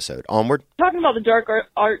week's episode. Onward. Talking about the dark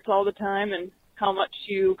arts all the time and how much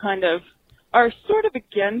you kind of are sort of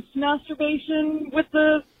against masturbation with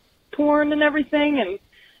the porn and everything.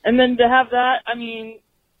 And then to have that,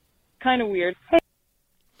 kind of weird.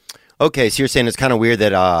 Okay, so you're saying it's kind of weird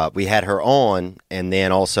that we had her on, and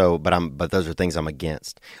then also, but those are things I'm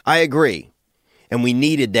against. I agree, and we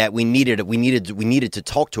needed that. We needed to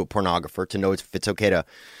talk to a pornographer to know if it's okay to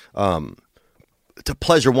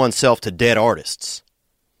pleasure oneself to dead artists.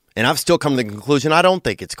 And I've still come to the conclusion I don't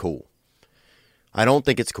think it's cool. I don't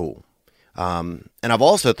think it's cool. And I've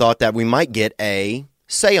also thought that we might get a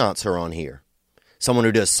seancer on here, someone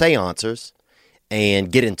who does seancers,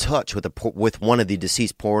 and get in touch with one of the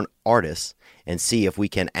deceased porn artists and see if we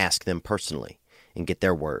can ask them personally and get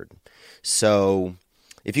their word. So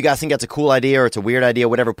if you guys think that's a cool idea or it's a weird idea,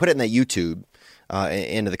 whatever, put it in that YouTube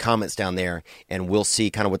into the comments down there, and we'll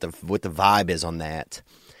see kind of what the vibe is on that.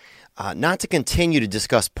 Not to continue to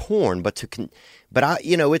discuss porn, but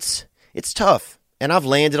it's tough. And I've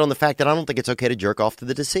landed on the fact that I don't think it's okay to jerk off to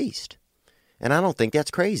the deceased. And I don't think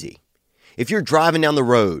that's crazy. If you're driving down the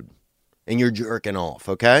road and you're jerking off,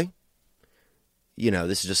 okay?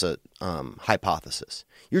 This is just a hypothesis.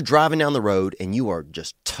 You're driving down the road and you are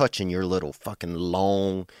just touching your little fucking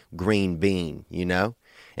long green bean,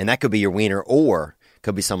 And that could be your wiener, or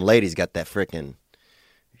could be some ladies got that freaking,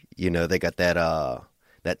 they got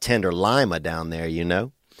that tender lima down there,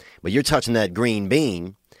 But you're touching that green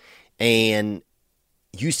bean and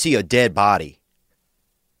you see a dead body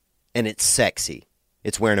and it's sexy.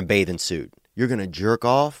 It's wearing a bathing suit. You're going to jerk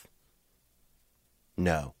off?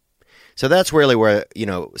 No. So that's really where,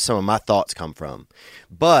 some of my thoughts come from.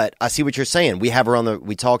 But I see what you're saying. We have her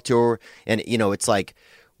we talk to her, and, it's like,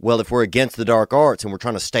 well, if we're against the dark arts and we're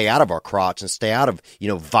trying to stay out of our crotch and stay out of,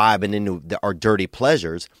 vibing into our dirty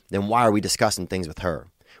pleasures, then why are we discussing things with her?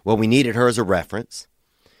 Well, we needed her as a reference.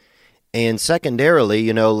 And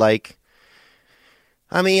secondarily, I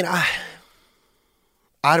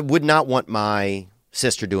would not want my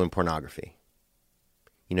sister doing pornography.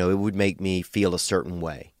 It would make me feel a certain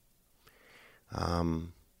way.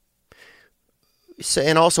 And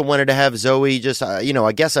also wanted to have Zoe just,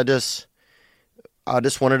 I guess I just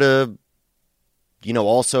wanted to,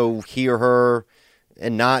 also hear her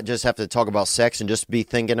and not just have to talk about sex and just be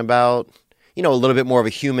thinking about, a little bit more of a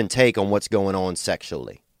human take on what's going on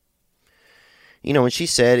sexually. And she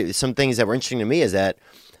said some things that were interesting to me is that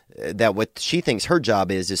what she thinks her job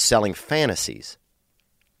is selling fantasies.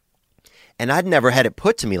 And I'd never had it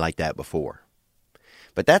put to me like that before.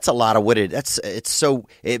 But that's a lot of what it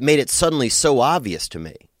made it suddenly so obvious to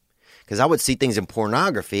me. Because I would see things in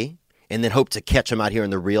pornography and then hope to catch them out here in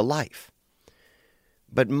the real life.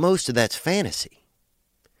 But most of that's fantasy.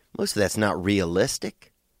 Most of that's not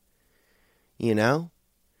realistic. No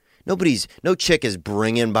chick is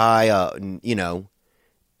bringing by a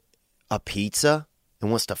pizza and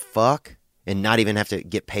wants to fuck and not even have to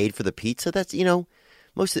get paid for the pizza. That's,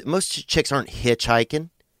 most chicks aren't hitchhiking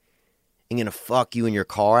and going to fuck you in your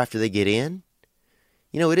car after they get in.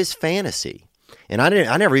 It is fantasy. And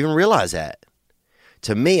I never even realized that.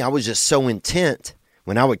 To me, I was just so intent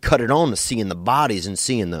when I would cut it on to seeing the bodies and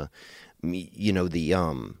seeing the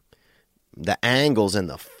angles and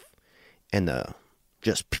the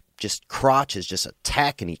just crotches just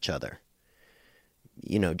attacking each other.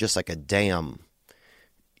 Just like a damn,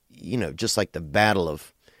 just like the battle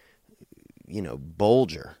of,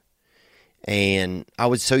 Bulger. And I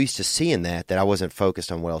was so used to seeing that I wasn't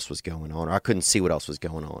focused on what else was going on, or I couldn't see what else was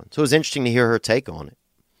going on. So it was interesting to hear her take on it.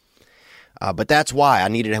 But that's why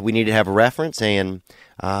we needed to have a reference, and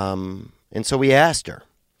so we asked her.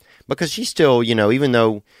 Because she still, even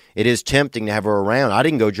though it is tempting to have her around, I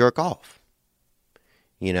didn't go jerk off.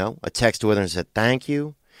 I texted with her and said, thank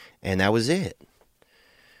you, and that was it.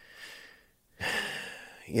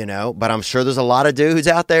 But I'm sure there's a lot of dudes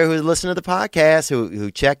out there who listen to the podcast who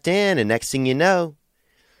checked in, and next thing you know,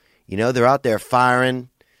 they're out there firing,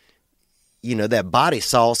 that body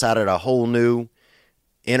sauce out at a whole new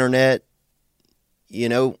internet,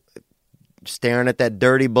 staring at that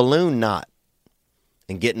dirty balloon knot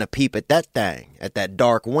and getting a peep at that thing, at that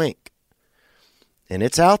dark wink. And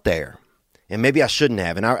it's out there. And maybe I shouldn't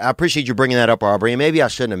have. And I appreciate you bringing that up, Aubrey. And maybe I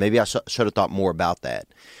shouldn't have. Maybe I should have thought more about that.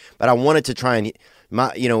 But I wanted to try and,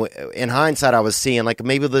 in hindsight, I was seeing like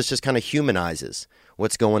maybe this just kind of humanizes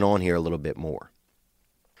what's going on here a little bit more.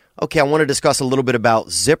 Okay, I want to discuss a little bit about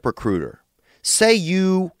ZipRecruiter. Say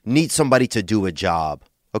you need somebody to do a job,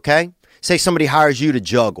 okay? Say somebody hires you to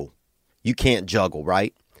juggle. You can't juggle,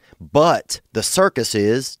 right? But the circus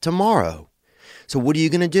is tomorrow. So what are you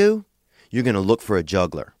going to do? You're going to look for a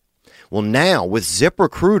juggler. Well, now with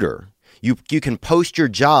ZipRecruiter, you can post your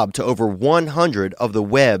job to over 100 of the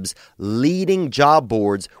web's leading job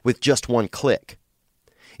boards with just one click.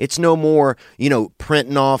 It's no more,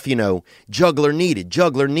 printing off, juggler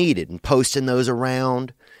needed, and posting those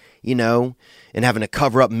around, and having to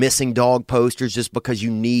cover up missing dog posters just because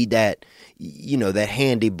you need that, that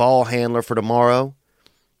handy ball handler for tomorrow.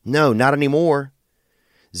 No, not anymore.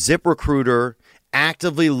 ZipRecruiter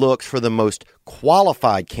actively looks for the most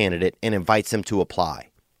qualified candidate and invites them to apply.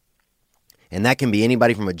 And that can be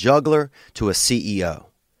anybody from a juggler to a CEO.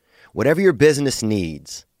 Whatever your business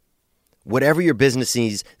needs,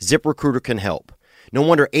 ZipRecruiter can help. No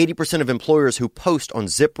wonder 80% of employers who post on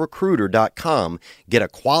ZipRecruiter.com get a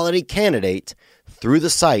quality candidate through the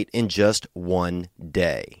site in just one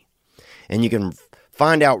day. And you can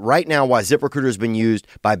find out right now why ZipRecruiter has been used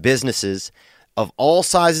by businesses of all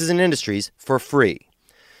sizes and industries for free.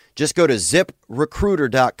 Just go to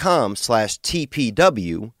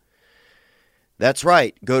ZipRecruiter.com/TPW. That's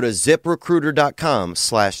right. Go to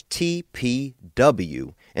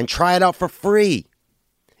ZipRecruiter.com/TPW and try it out for free.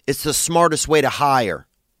 It's the smartest way to hire.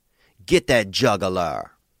 Get that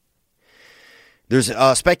juggler. There's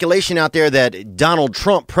speculation out there that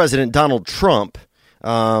President Donald Trump,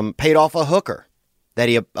 paid off a hooker that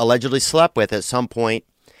he allegedly slept with at some point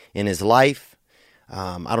in his life.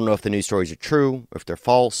 I don't know if the news stories are true or if they're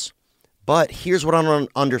false. But here's what I don't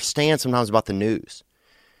understand sometimes about the news.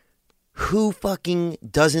 Who fucking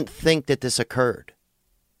doesn't think that this occurred?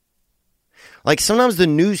 Like sometimes the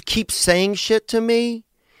news keeps saying shit to me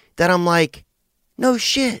that I'm like, no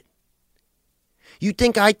shit. You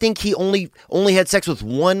think I think he only had sex with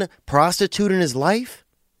one prostitute in his life?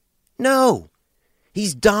 No.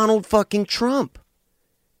 He's Donald fucking Trump.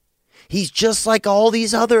 He's just like all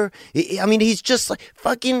these other, he's just like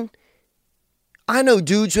fucking, I know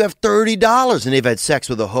dudes who have $30 and they've had sex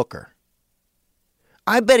with a hooker.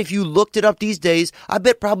 I bet if you looked it up these days, I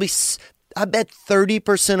bet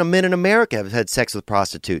 30% of men in America have had sex with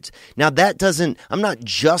prostitutes. Now I'm not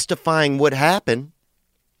justifying what happened,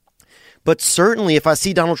 but certainly if I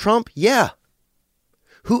see Donald Trump, yeah.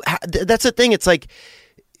 That's the thing. It's like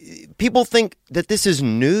people think that this is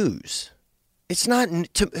news. It's not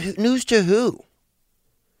news to who?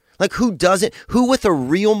 Like who with a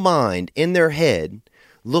real mind in their head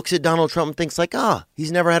looks at Donald Trump and thinks like,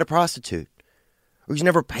 he's never had a prostitute. Or he's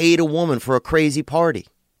never paid a woman for a crazy party.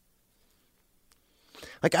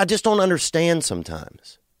 Like, I just don't understand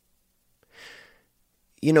sometimes.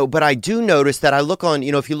 But I do notice that I look on,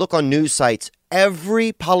 if you look on news sites,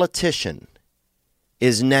 every politician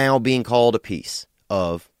is now being called a piece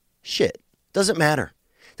of shit. Doesn't matter.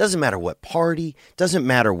 Doesn't matter what party. Doesn't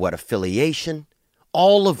matter what affiliation.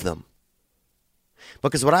 All of them.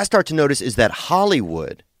 Because what I start to notice is that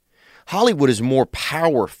Hollywood is more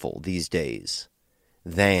powerful these days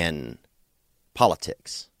than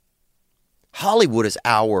politics. Hollywood is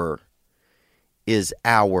our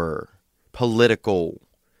political,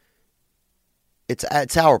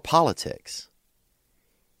 it's our politics.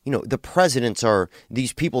 The presidents are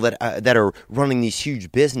these people that are running these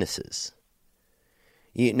huge businesses.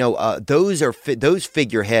 Those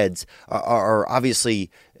figureheads are obviously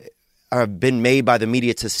have been made by the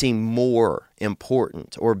media to seem more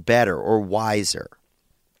important or better or wiser.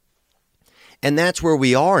 And that's where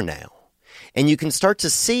we are now. And you can start to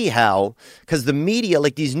see how, because the media,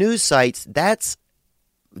 like these news sites, that's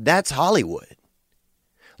Hollywood.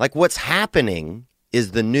 Like what's happening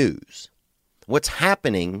is the news. What's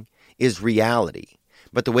happening is reality.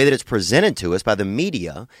 But the way that it's presented to us by the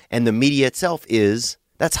media and the media itself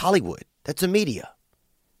that's Hollywood. That's the media.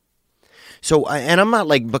 So, and I'm not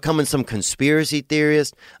like becoming some conspiracy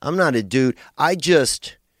theorist. I'm not a dude. I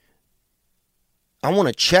want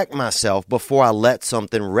to check myself before I let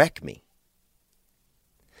something wreck me.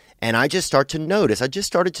 And I just started to notice,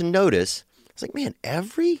 it's like, man,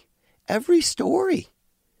 every story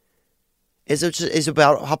is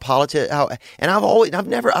about and I've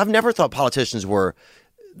never thought politicians were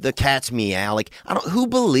the cat's meow. Like, who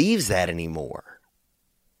believes that anymore?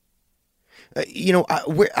 I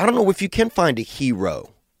don't know if you can find a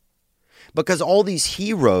hero, because all these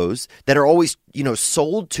heroes that are always,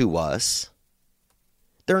 sold to us,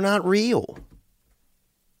 They're not real.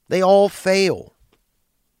 They all fail.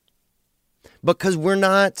 Because we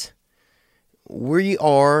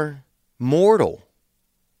are mortal.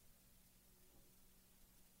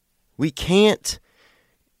 We can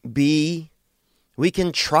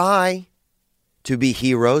try to be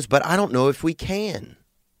heroes, but I don't know if we can.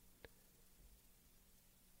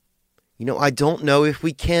 I don't know if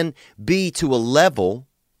we can be to a level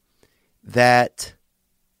that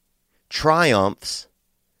triumphs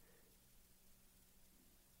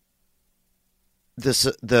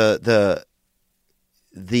the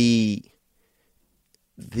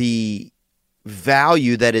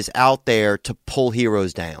value that is out there to pull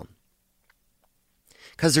heroes down.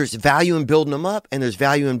 Because there's value in building them up, and there's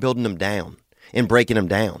value in building them down and breaking them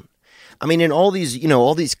down. I mean, in all these,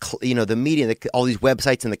 the media, all these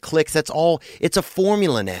websites and the clicks, it's a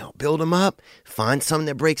formula now. Build them up, find something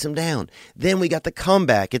that breaks them down. Then we got the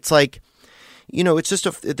comeback. It's like,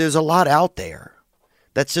 there's a lot out there.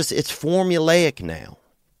 It's formulaic now.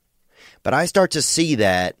 But I start to see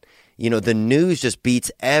that, the news just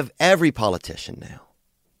beats every politician now.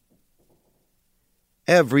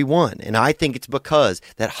 Everyone. And I think it's because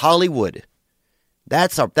that Hollywood,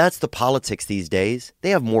 that's the politics these days. They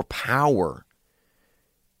have more power.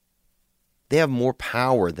 They have more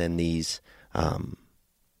power than these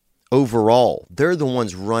overall. They're the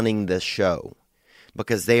ones running the show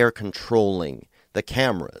because they are controlling the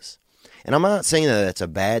cameras. And I'm not saying that that's a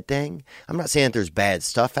bad thing. I'm not saying that there's bad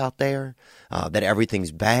stuff out there, that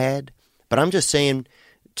everything's bad. But I'm just saying,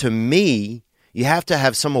 to me, you have to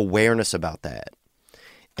have some awareness about that.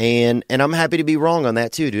 And I'm happy to be wrong on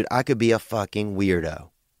that too, dude. I could be a fucking weirdo.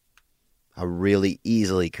 I really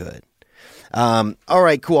easily could. All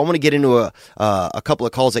right, cool. I want to get into a couple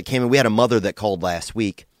of calls that came in. We had a mother that called last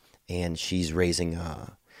week, and she's raising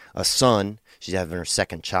a son. She's having her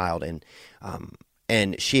second child,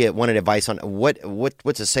 and she wanted advice on what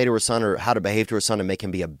to say to her son or how to behave to her son to make him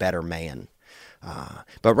be a better man.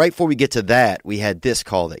 But right before we get to that, we had this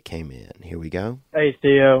call that came in. Here we go. Hey,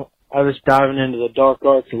 Theo. I was diving into the dark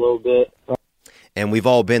arts a little bit. And we've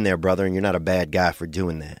all been there, brother, and you're not a bad guy for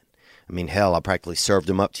doing that. I mean, hell, I practically served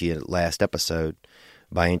them up to you last episode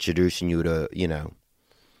by introducing you to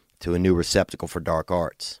a new receptacle for dark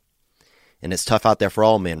arts. And it's tough out there for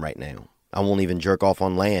all men right now. I won't even jerk off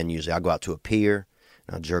on land usually. I'll go out to a pier,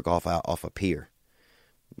 and I'll jerk off a pier.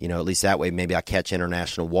 At least that way maybe I catch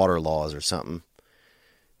international water laws or something.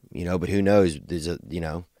 But who knows?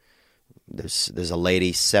 There's a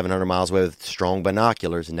lady 700 miles away with strong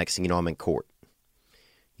binoculars, and next thing you know, I'm in court.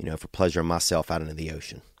 For pleasuring myself out into the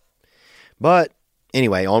ocean. But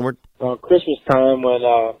anyway, onward. Christmas time when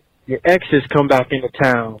your exes come back into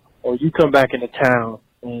town, or you come back into town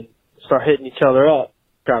and start hitting each other up.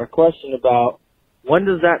 Got a question about when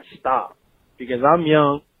does that stop? Because I'm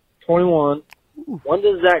young, 21. When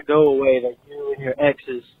does that go away that you and your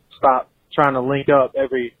exes stop trying to link up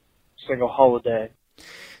every single holiday?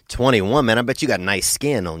 21, man, I bet you got nice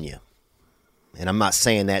skin on you. And I'm not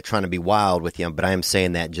saying that trying to be wild with you, but I am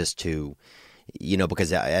saying that just to,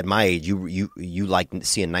 because at my age, you like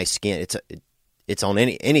seeing nice skin. It's on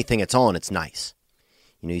anything it's on, it's nice.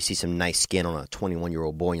 You see some nice skin on a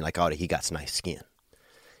 21-year-old boy, and you're like, oh, he got some nice skin.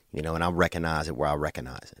 And I recognize it where I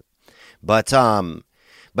recognize it.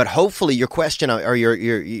 But hopefully your question or your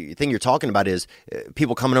thing you're talking about is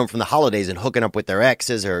people coming home from the holidays and hooking up with their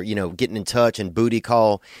exes or, getting in touch and booty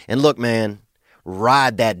call. And look, man,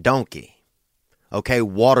 ride that donkey. Okay?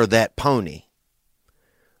 Water that pony.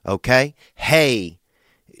 Okay? Hay,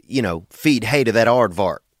 feed hay to that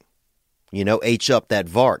aardvark. H up that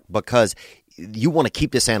vark because you want to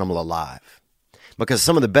keep this animal alive. Because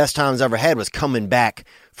some of the best times I ever had was coming back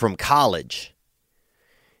from college.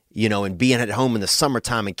 And being at home in the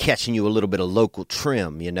summertime and catching you a little bit of local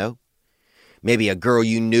trim, Maybe a girl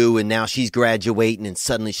you knew and now she's graduating and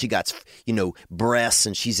suddenly she got, breasts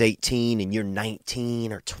and she's 18 and you're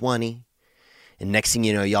 19 or 20. And next thing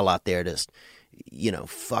you know, y'all out there just,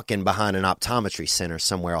 fucking behind an optometry center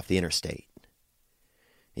somewhere off the interstate.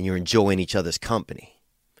 And you're enjoying each other's company.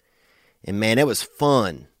 And man, it was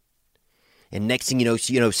fun. And next thing you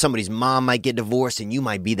know, somebody's mom might get divorced, and you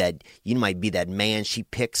might be that man she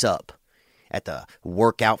picks up at the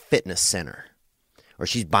workout fitness center, or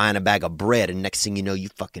she's buying a bag of bread, and next thing you know, you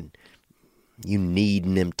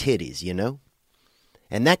needing them titties,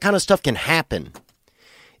 and that kind of stuff can happen,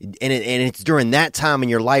 and it's during that time in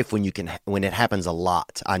your life when it happens a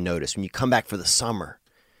lot. I notice when you come back for the summer.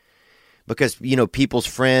 Because, people's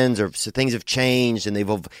friends or things have changed and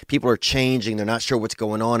people are changing. They're not sure what's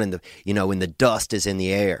going on and the dust is in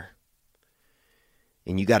the air.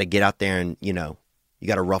 And you got to get out there and, You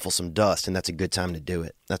got to ruffle some dust, and that's a good time to do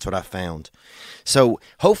it. That's what I found. So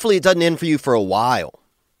hopefully it doesn't end for you for a while.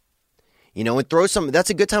 You know, and that's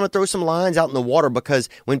a good time to throw some lines out in the water, because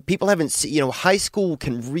when people haven't seen, you know, high school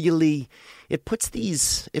can really, people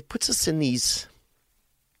put us in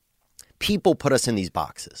these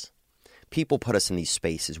boxes. People put us in these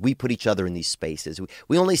spaces. We put each other in these spaces.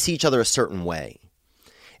 We only see each other a certain way.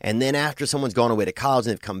 And then after someone's gone away to college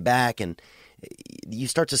and they've come back, and you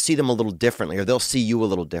start to see them a little differently, or they'll see you a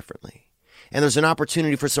little differently. And there's an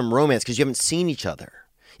opportunity for some romance because you haven't seen each other.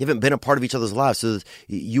 You haven't been a part of each other's lives, so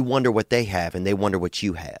you wonder what they have and they wonder what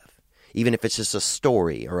you have, even if it's just a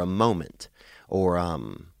story or a moment or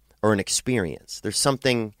an experience. There's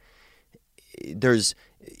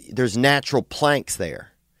natural planks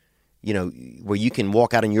there, you know, where you can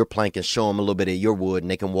walk out on your plank and show them a little bit of your wood, and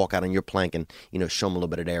they can walk out on your plank and, you know, show them a little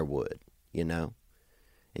bit of their wood, you know.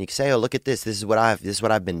 And you can say, oh, look at this. This is what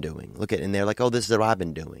I've been doing. And they're like, oh, this is what I've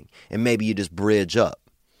been doing. And maybe you just bridge up.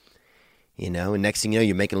 You know, and next thing you know,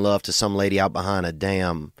 you're making love to some lady out behind a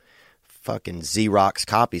damn fucking Xerox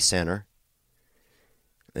copy center.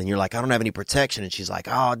 And you're like, I don't have any protection. And she's like,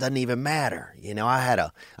 oh, it doesn't even matter. You know, I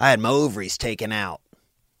had my ovaries taken out.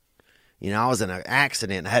 You know, I was in an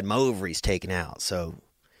accident and I had my ovaries taken out. So,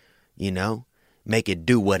 you know, make it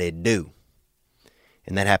do what it do.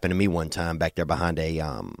 And that happened to me one time back there behind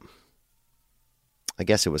I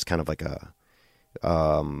guess it was kind of like a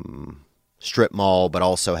strip mall, but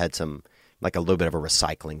also had some, like a little bit of a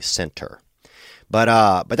recycling center.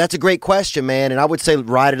 But that's a great question, man. And I would say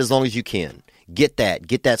ride it as long as you can. Get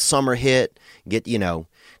that summer hit, you know,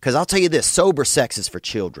 because I'll tell you this, sober sex is for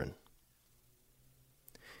children.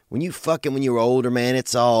 When you're older, man,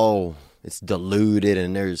 it's diluted,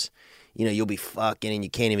 and there's, you know, you'll be fucking and you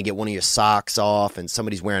can't even get one of your socks off, and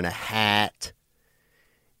somebody's wearing a hat.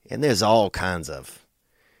 And there's all kinds of,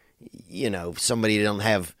 you know, somebody that don't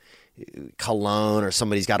have cologne, or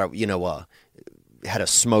somebody's got had a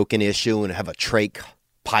smoking issue and have a trach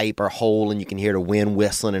pipe or hole, and you can hear the wind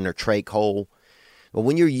whistling in their trach hole. But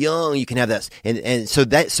when you're young, you can have that, and so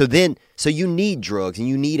you need drugs and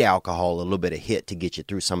you need alcohol, a little bit of hit to get you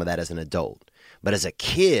through some of that as an adult. But as a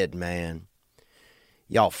kid, man,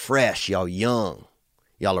 y'all fresh, y'all young,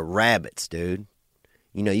 y'all are rabbits, dude.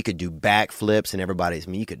 You know, you could do backflips and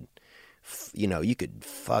you could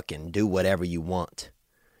fucking do whatever you want.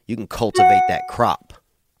 You can cultivate that crop.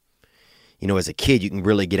 You know, as a kid, you can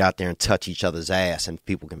really get out there and touch each other's ass and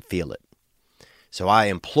people can feel it. So I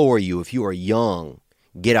implore you, if you are young,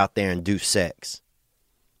 get out there and do sex.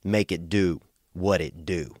 Make it do what it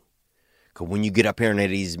do. Because when you get up here into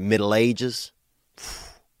these middle ages,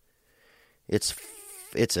 it's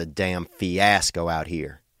a damn fiasco out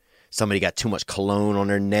here. Somebody got too much cologne on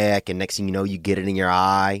their neck, and next thing you know, you get it in your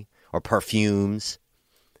eye, or perfumes.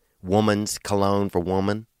 Woman's cologne for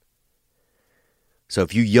woman. So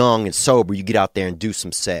if you're young and sober, you get out there and do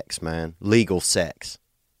some sex, man. Legal sex.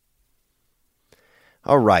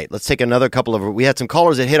 All right, let's take another couple of... We had some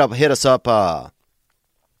callers that hit us up,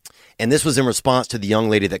 and this was in response to the young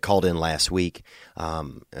lady that called in last week,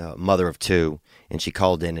 mother of two, and she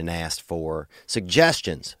called in and asked for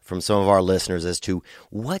suggestions from some of our listeners as to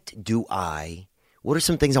what are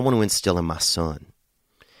some things I want to instill in my son?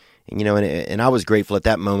 And, you know, and I was grateful at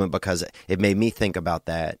that moment because it made me think about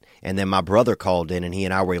that. And then my brother called in, and he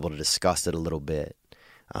and I were able to discuss it a little bit.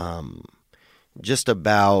 Just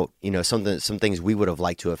about, you know, some things we would have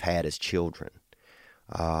liked to have had as children.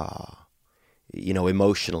 You know,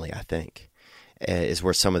 emotionally, I think, is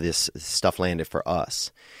where some of this stuff landed for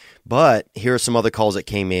us. But here are some other calls that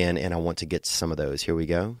came in, and I want to get to some of those. Here we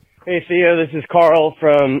go. Hey, Theo, this is Carl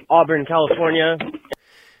from Auburn, California.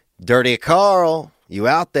 Dirty Carl, you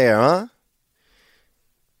out there, huh?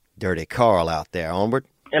 Dirty Carl out there, onward.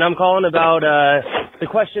 And I'm calling about the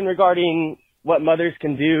question regarding what mothers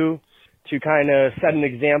can do to kind of set an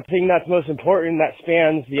example. The thing that's most important that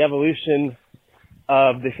spans the evolution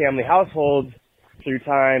of the family household through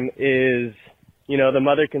time is, you know, the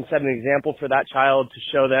mother can set an example for that child to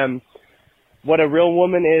show them what a real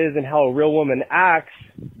woman is and how a real woman acts.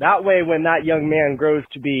 That way, when that young man grows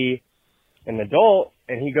to be an adult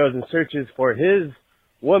and he goes and searches for his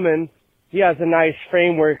woman, he has a nice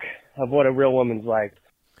framework of what a real woman's like.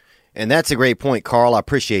 And that's a great point, Carl. I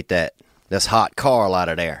appreciate that. That's Hot Carl out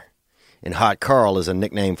of there. And Hot Carl is a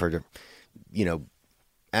nickname for, you know,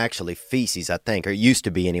 actually feces, I think, or it used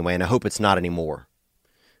to be anyway, and I hope it's not anymore,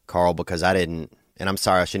 Carl, because I didn't, and I'm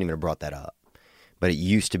sorry, I shouldn't even have brought that up. But it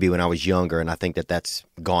used to be when I was younger, and I think that's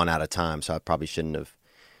gone out of time, so I probably shouldn't have,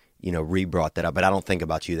 you know, re-brought that up. But I don't think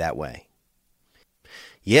about you that way.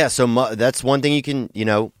 Yeah, so that's one thing you can, you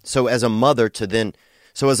know, so as a mother to then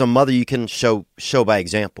So as a mother, you can show by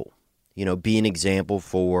example, be an example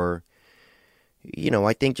for,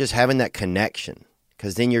 I think just having that connection,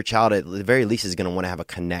 because then your child at the very least is going to want to have a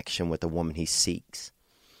connection with the woman he seeks.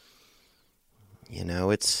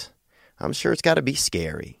 I'm sure it's got to be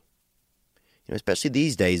scary, especially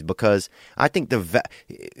these days, because I think the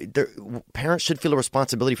parents should feel a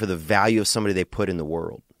responsibility for the value of somebody they put in the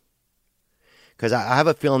world. Because I have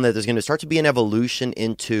a feeling that there's going to start to be an evolution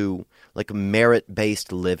into like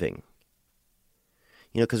merit-based living.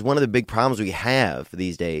 Because one of the big problems we have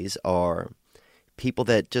these days are people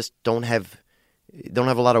that just don't want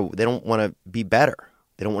to be better.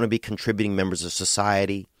 They don't want to be contributing members of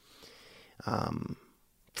society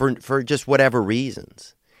for just whatever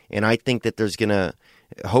reasons. And I think that there's going to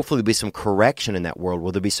hopefully be some correction in that world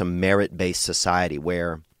where there'll be some merit-based society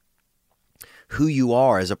where who you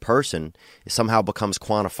are as a person somehow becomes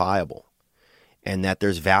quantifiable and that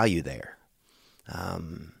there's value there.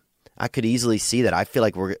 I could easily see that. I feel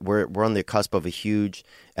like we're on the cusp of a huge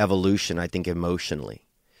evolution, I think, emotionally.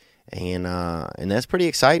 And that's pretty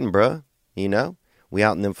exciting, bro. We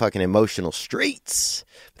out in them fucking emotional streets.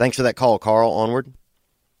 Thanks for that call, Carl. Onward.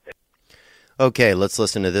 Okay, let's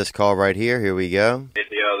listen to this call right here. Here we go. Hey,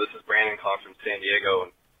 Theo, this is Brandon calling from San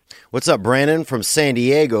Diego. What's up, Brandon, from San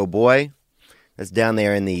Diego, boy? That's down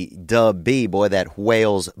there in the Dub B, boy, that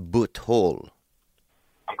whale's butthole.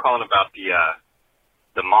 I'm calling about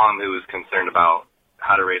the mom who was concerned about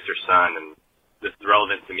how to raise her son, and this is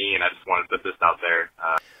relevant to me, and I just wanted to put this out there.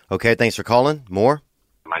 Okay, thanks for calling. More?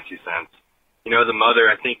 My 2 cents. As a mother,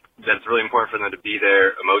 I think that it's really important for them to be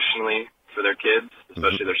there emotionally for their kids,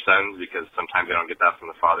 especially their sons, because sometimes they don't get that from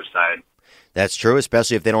the father's side. That's true,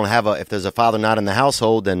 especially if they don't have if there's a father not in the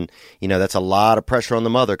household, then, that's a lot of pressure on the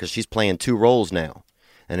mother because she's playing 2 roles now.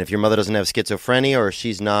 And if your mother doesn't have schizophrenia or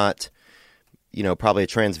she's not, probably a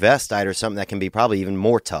transvestite or something, that can be probably even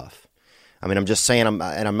more tough. I mean, I'm just saying,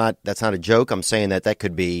 that's not a joke. I'm saying that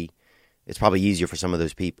could be, it's probably easier for some of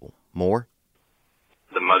those people. More?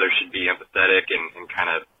 The mother should be empathetic and kind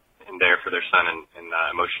of in there for their son in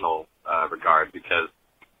emotional regard, because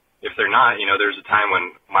if they're not, there's a time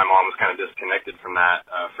when my mom was kind of disconnected from that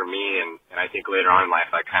for me, and I think later on in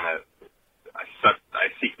life I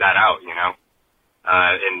seek that out, in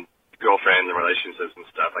girlfriends and relationships and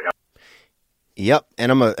stuff. Yep,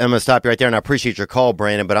 and I'm gonna stop you right there, and I appreciate your call,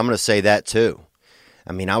 Brandon, but I'm gonna say that too.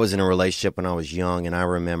 I mean, I was in a relationship when I was young, and I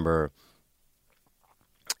remember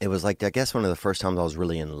it was like, I guess, one of the first times I was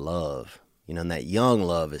really in love. And that young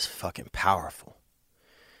love is fucking powerful.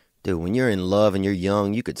 Dude, when you're in love and you're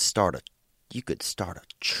young, you could start a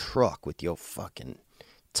truck with your fucking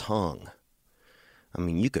tongue. I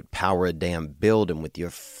mean, you could power a damn building with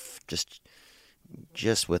your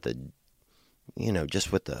just with the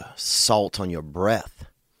salt on your breath.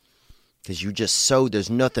 Because there's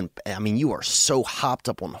nothing, I mean, you are so hopped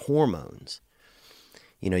up on hormones.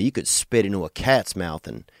 You could spit into a cat's mouth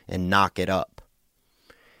and knock it up.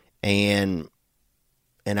 And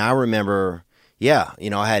I remember,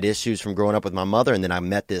 I had issues from growing up with my mother, and then I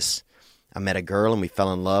met a girl and we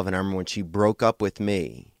fell in love, and I remember when she broke up with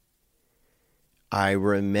me, I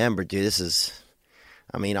remember, dude,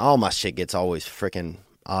 all my shit gets always freaking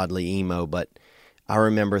oddly emo, but I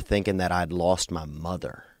remember thinking that I'd lost my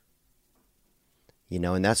mother,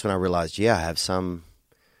 and that's when I realized, I got some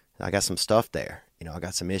stuff there, I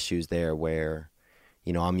got some issues there where,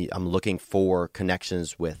 I'm looking for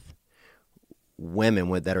connections with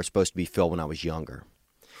women that are supposed to be filled when I was younger.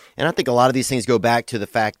 And I think a lot of these things go back to the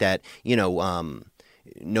fact that,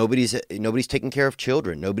 nobody's taking care of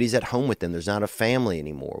children. Nobody's at home with them. There's not a family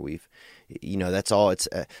anymore. That's all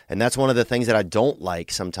and that's one of the things that I don't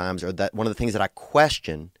like sometimes, or that one of the things that I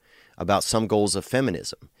question about some goals of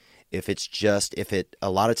feminism. A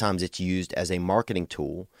lot of times it's used as a marketing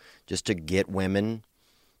tool just to get women,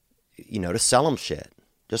 to sell them shit,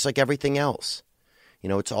 just like everything else.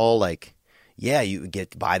 It's all like, you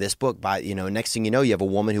buy this book, next thing you know, you have a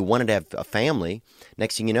woman who wanted to have a family.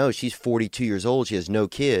 Next thing you know, she's 42 years old. She has no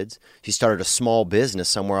kids. She started a small business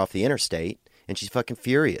somewhere off the interstate, and she's fucking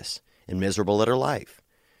furious and miserable at her life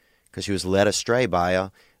because she was led astray by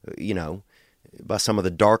by some of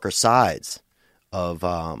the darker sides of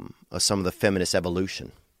some of the feminist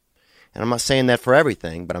evolution. And I'm not saying that for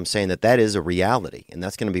everything, but I'm saying that is a reality, and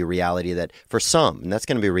that's going to be a reality that for some, and that's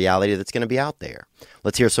going to be a reality that's going to be out there.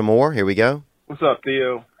 Let's hear some more. Here we go. What's up,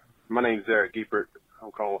 Theo? My name's Eric Giepert.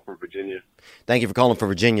 I'm calling from Virginia. Thank you for calling from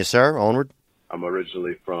Virginia, sir. Onward. I'm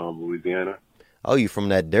originally from Louisiana. Oh, you from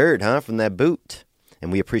that dirt, huh? From that boot.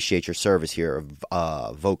 And we appreciate your service here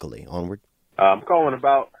vocally. Onward. I'm calling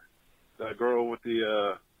about the girl with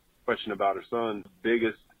the question about her son.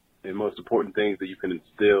 Biggest and most important things that you can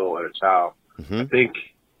instill in a child. I think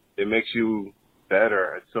it makes you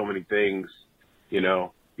better at so many things. You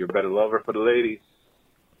know, you're a better lover for the ladies.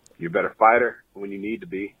 You're a better fighter when you need to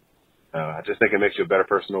be. I just think it makes you a better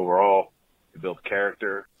person overall. It builds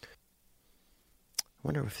character. I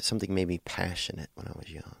wonder if something made me passionate when I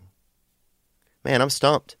was young. Man, I'm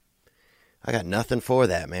stumped. I got nothing for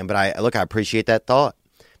that, man. But I appreciate that thought.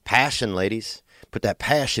 Passion, ladies. Put that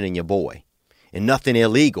passion in your boy. And nothing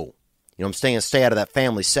illegal. You know what I'm saying? Stay out of that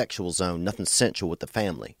family sexual zone. Nothing sensual with the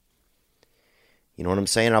family. You know what I'm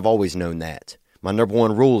saying? I've always known that. My number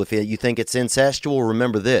one rule, if you think it's incestual,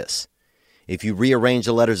 remember this. If you rearrange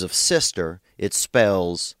the letters of sister, it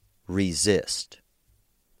spells resist.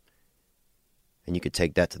 And you could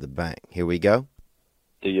take that to the bank. Here we go.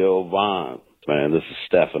 Theo Vaughn. Man, this is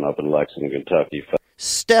Stephen up in Lexington, Kentucky.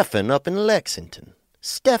 Stephen up in Lexington.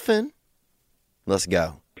 Stephen. Let's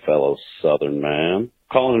go. Fellow Southern man.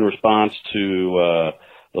 Calling in response to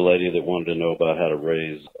the lady that wanted to know about how to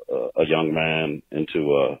raise a young man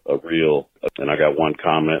into a real, and I got one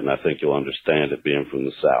comment, and I think you'll understand it being from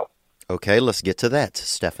the South. Okay, let's get to that,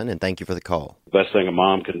 Stephen, and thank you for the call. The best thing a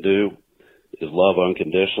mom can do is love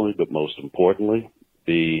unconditionally, but most importantly,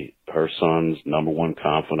 be her son's number one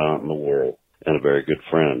confidant in the world and a very good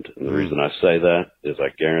friend. And the reason I say that is I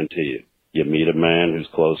guarantee you meet a man who's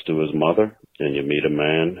close to his mother, and you meet a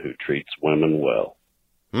man who treats women well.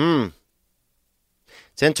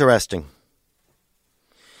 It's interesting.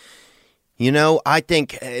 You know, I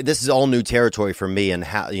think this is all new territory for me, and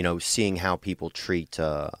how, you know, seeing how people treat,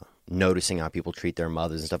 noticing how people treat their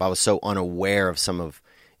mothers and stuff. I was so unaware of some of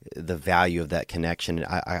the value of that connection.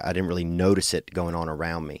 I didn't really notice it going on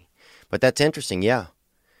around me. But that's interesting, yeah.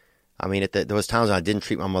 I mean, there was times when I didn't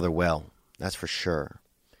treat my mother well. That's for sure.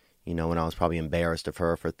 You know, when I was probably embarrassed of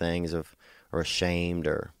her for things, or ashamed,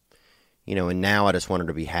 or, you know, and now I just want her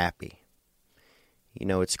to be happy. You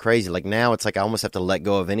know, it's crazy. Like now it's like I almost have to let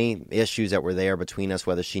go of any issues that were there between us,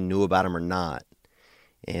 whether she knew about them or not.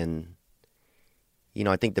 And, you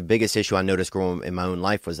know, I think the biggest issue I noticed growing in my own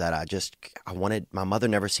life was that my mother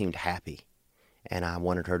never seemed happy, and I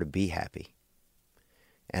wanted her to be happy.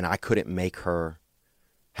 And I couldn't make her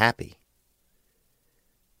happy.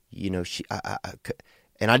 You know,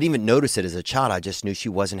 and I didn't even notice it as a child. I just knew she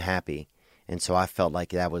wasn't happy. And so I felt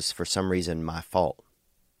like that was, for some reason, my fault.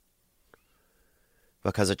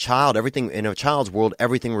 Because in a child's world,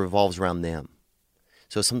 everything revolves around them.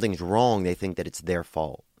 So if something's wrong, they think that it's their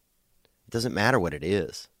fault. It doesn't matter what it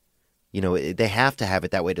is. You know, they have to have it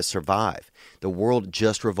that way to survive. The world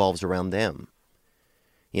just revolves around them.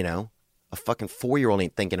 You know, a fucking 4-year-old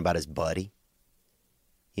ain't thinking about his buddy,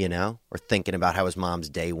 you know, or thinking about how his mom's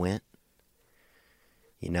day went,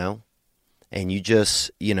 you know. And you just,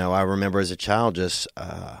 you know, I remember as a child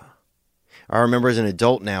I remember as an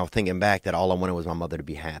adult now thinking back that all I wanted was my mother to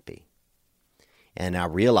be happy. And I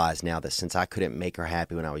realize now that since I couldn't make her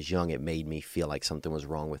happy when I was young, it made me feel like something was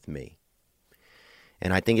wrong with me.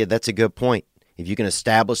 And I think that's a good point. If you can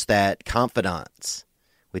establish that confidence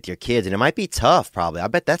with your kids, and it might be tough probably. I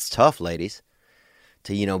bet that's tough, ladies,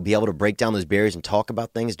 to, you know, be able to break down those barriers and talk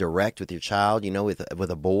about things direct with your child, you know, with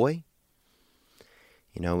a boy.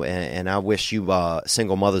 You know, and I wish you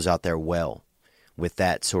single mothers out there well with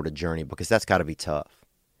that sort of journey, because that's got to be tough.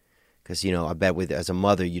 Because, you know, I bet as a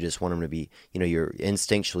mother, you just want them to be, you know, you're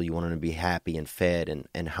instinctually, you want them to be happy and fed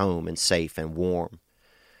and home and safe and warm.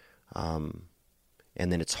 And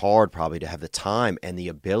then it's hard probably to have the time and the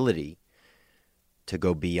ability to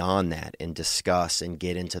go beyond that and discuss and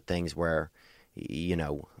get into things where, you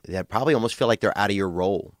know, that probably almost feel like they're out of your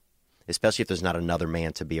role, especially if there's not another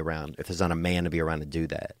man to be around, if there's not a man to be around to do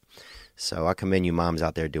that. So I commend you moms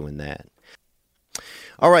out there doing that.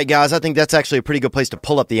 All right, guys, I think that's actually a pretty good place to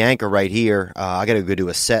pull up the anchor right here. I got to go do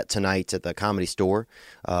a set tonight at the Comedy Store.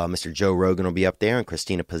 Mr. Joe Rogan will be up there, and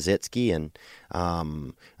Christina Pazitsky, and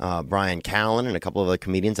Brian Callen, and a couple of other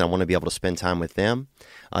comedians. I want to be able to spend time with them.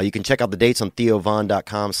 You can check out the dates on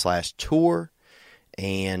theovon.com/tour.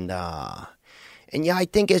 And yeah, I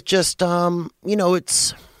think it's just, you know,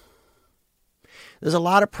 there's a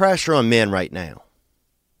lot of pressure on men right now.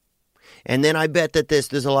 And then I bet that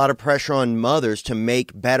there's a lot of pressure on mothers to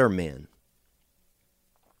make better men.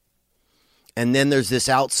 And then there's this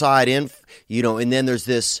outside you know, and then there's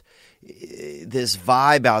this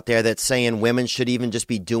vibe out there that's saying women should even just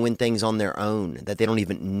be doing things on their own, that they don't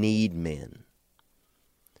even need men.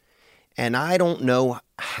 And I don't know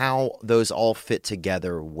how those all fit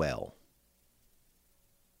together well.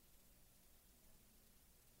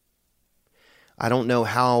 I don't know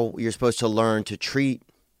how you're supposed to learn to treat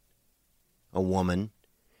a woman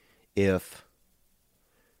if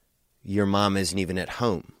your mom isn't even at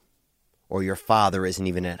home. or your father isn't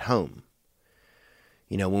even at home.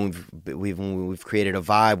 You know, when we've created a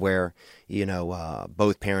vibe where, you know,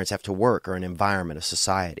 both parents have to work, or an environment, a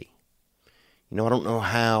society. You know, I don't know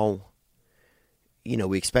how, you know,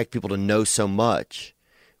 we expect people to know so much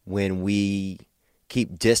when we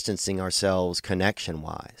keep distancing ourselves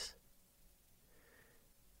connection-wise.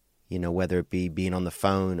 You know, whether it be being on the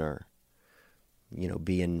phone or, you know,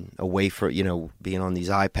 being away for, you know, being on these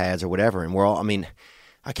iPads or whatever. And we're all, I mean,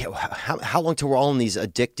 I can't, how long till we're all in these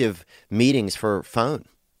addictive meetings for phone,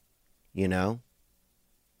 you know?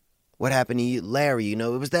 What happened to you, Larry? You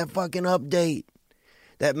know, it was that fucking update,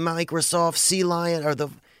 that Microsoft Sea Lion, or the,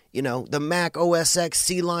 you know, the Mac OS X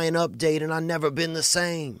Sea Lion update, and I've never been the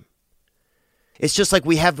same. It's just like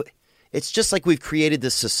we've created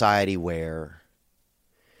this society where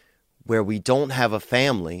we don't have a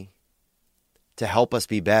family to help us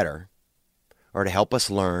be better, or to help us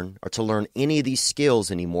learn, or to learn any of these skills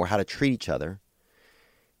anymore, how to treat each other.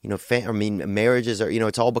 You know, marriages are, you know,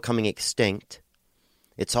 it's all becoming extinct.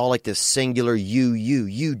 It's all like this singular you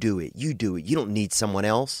do it. You don't need someone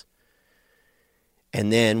else.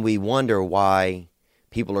 And then we wonder why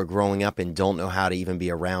people are growing up and don't know how to even be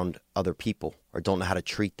around other people, or don't know how to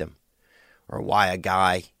treat them, or why a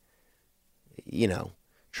guy, you know,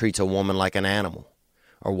 treats a woman like an animal,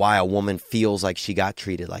 or why a woman feels like she got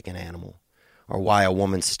treated like an animal, or why a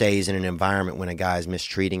woman stays in an environment when a guy is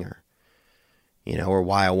mistreating her, you know, or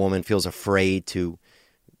why a woman feels afraid to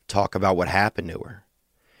talk about what happened to her.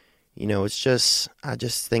 You know, it's just, I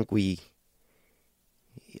just think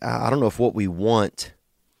I don't know if what we want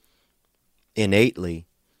innately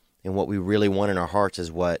and what we really want in our hearts is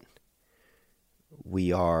what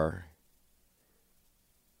we are,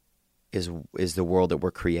 is the world that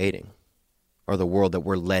we're creating, or the world that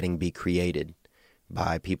we're letting be created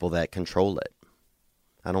by people that control it.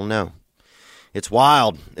 I don't know. It's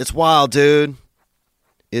wild. It's wild, dude.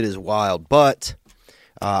 It is wild. But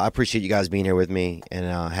I appreciate you guys being here with me, and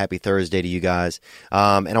happy Thursday to you guys.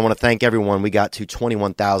 And I want to thank everyone. We got to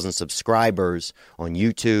 21,000 subscribers on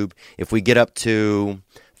YouTube. If we get up to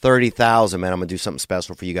 30,000, man, I'm going to do something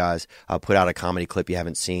special for you guys. I'll put out a comedy clip you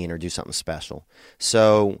haven't seen, or do something special.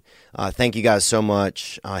 So thank you guys so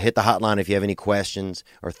much. Hit the hotline if you have any questions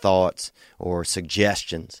or thoughts or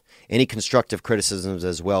suggestions. Any constructive criticisms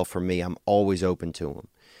as well for me. I'm always open to them.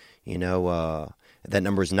 You know, that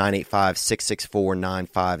number is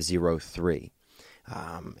 985-664-9503.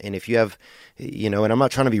 And if you have, you know, and I'm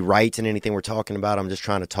not trying to be right in anything we're talking about. I'm just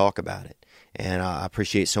trying to talk about it. And I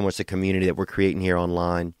appreciate so much the community that we're creating here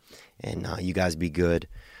online. And you guys be good.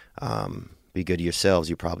 Be good to yourselves.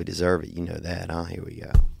 You probably deserve it. You know that, huh? Here we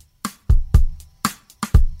go.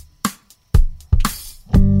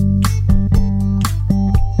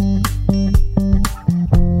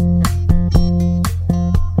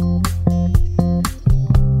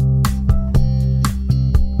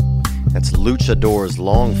 That's Luchadors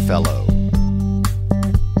Longfellow,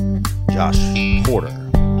 Josh Porter.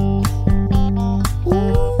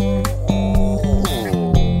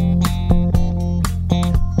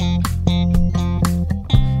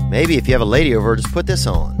 Maybe if you have a lady over, just put this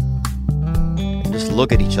on. And just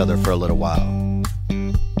look at each other for a little while.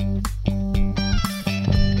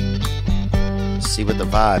 See what the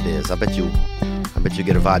vibe is. I bet you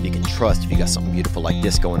get a vibe you can trust if you got something beautiful like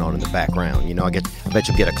this going on in the background. You know, I bet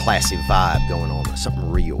you'll get a classy vibe going on, or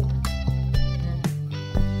something real.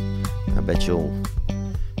 I bet you'll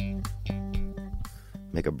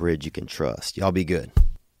make a bridge you can trust. Y'all be good.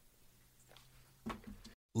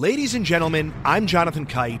 Ladies and gentlemen, I'm Jonathan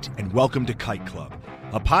Kite, and welcome to Kite Club,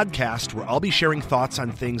 a podcast where I'll be sharing thoughts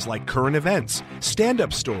on things like current events,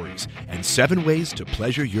 stand-up stories, and 7 ways to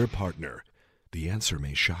pleasure your partner. The answer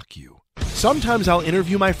may shock you. Sometimes I'll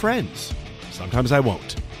interview my friends. Sometimes I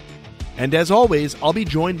won't. And as always, I'll be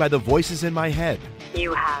joined by the voices in my head.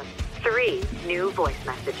 You have 3 new voice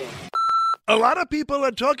messages. A lot of people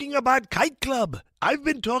are talking about Kite Club. I've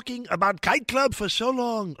been talking about Kite Club for so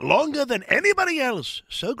long, longer than anybody else.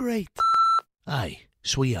 So great. Hey,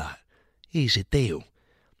 sweetheart, here's the deal.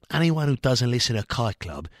 Anyone who doesn't listen to Kite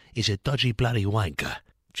Club is a dodgy bloody wanker.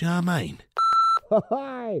 Do you know what I mean?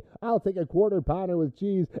 Hi, I'll take a quarter pounder with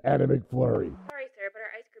cheese and a McFlurry. Sorry, sir, but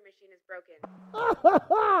our ice cream machine is broken.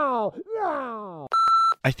 No!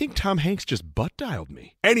 I think Tom Hanks just butt-dialed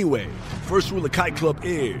me. Anyway, first rule of Kite Club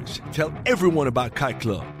is tell everyone about Kite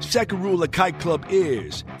Club. Second rule of Kite Club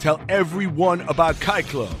is tell everyone about Kite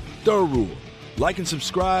Club. Third rule, like and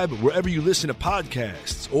subscribe wherever you listen to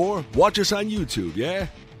podcasts, or watch us on YouTube, yeah?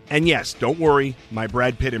 And yes, don't worry, my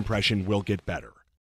Brad Pitt impression will get better.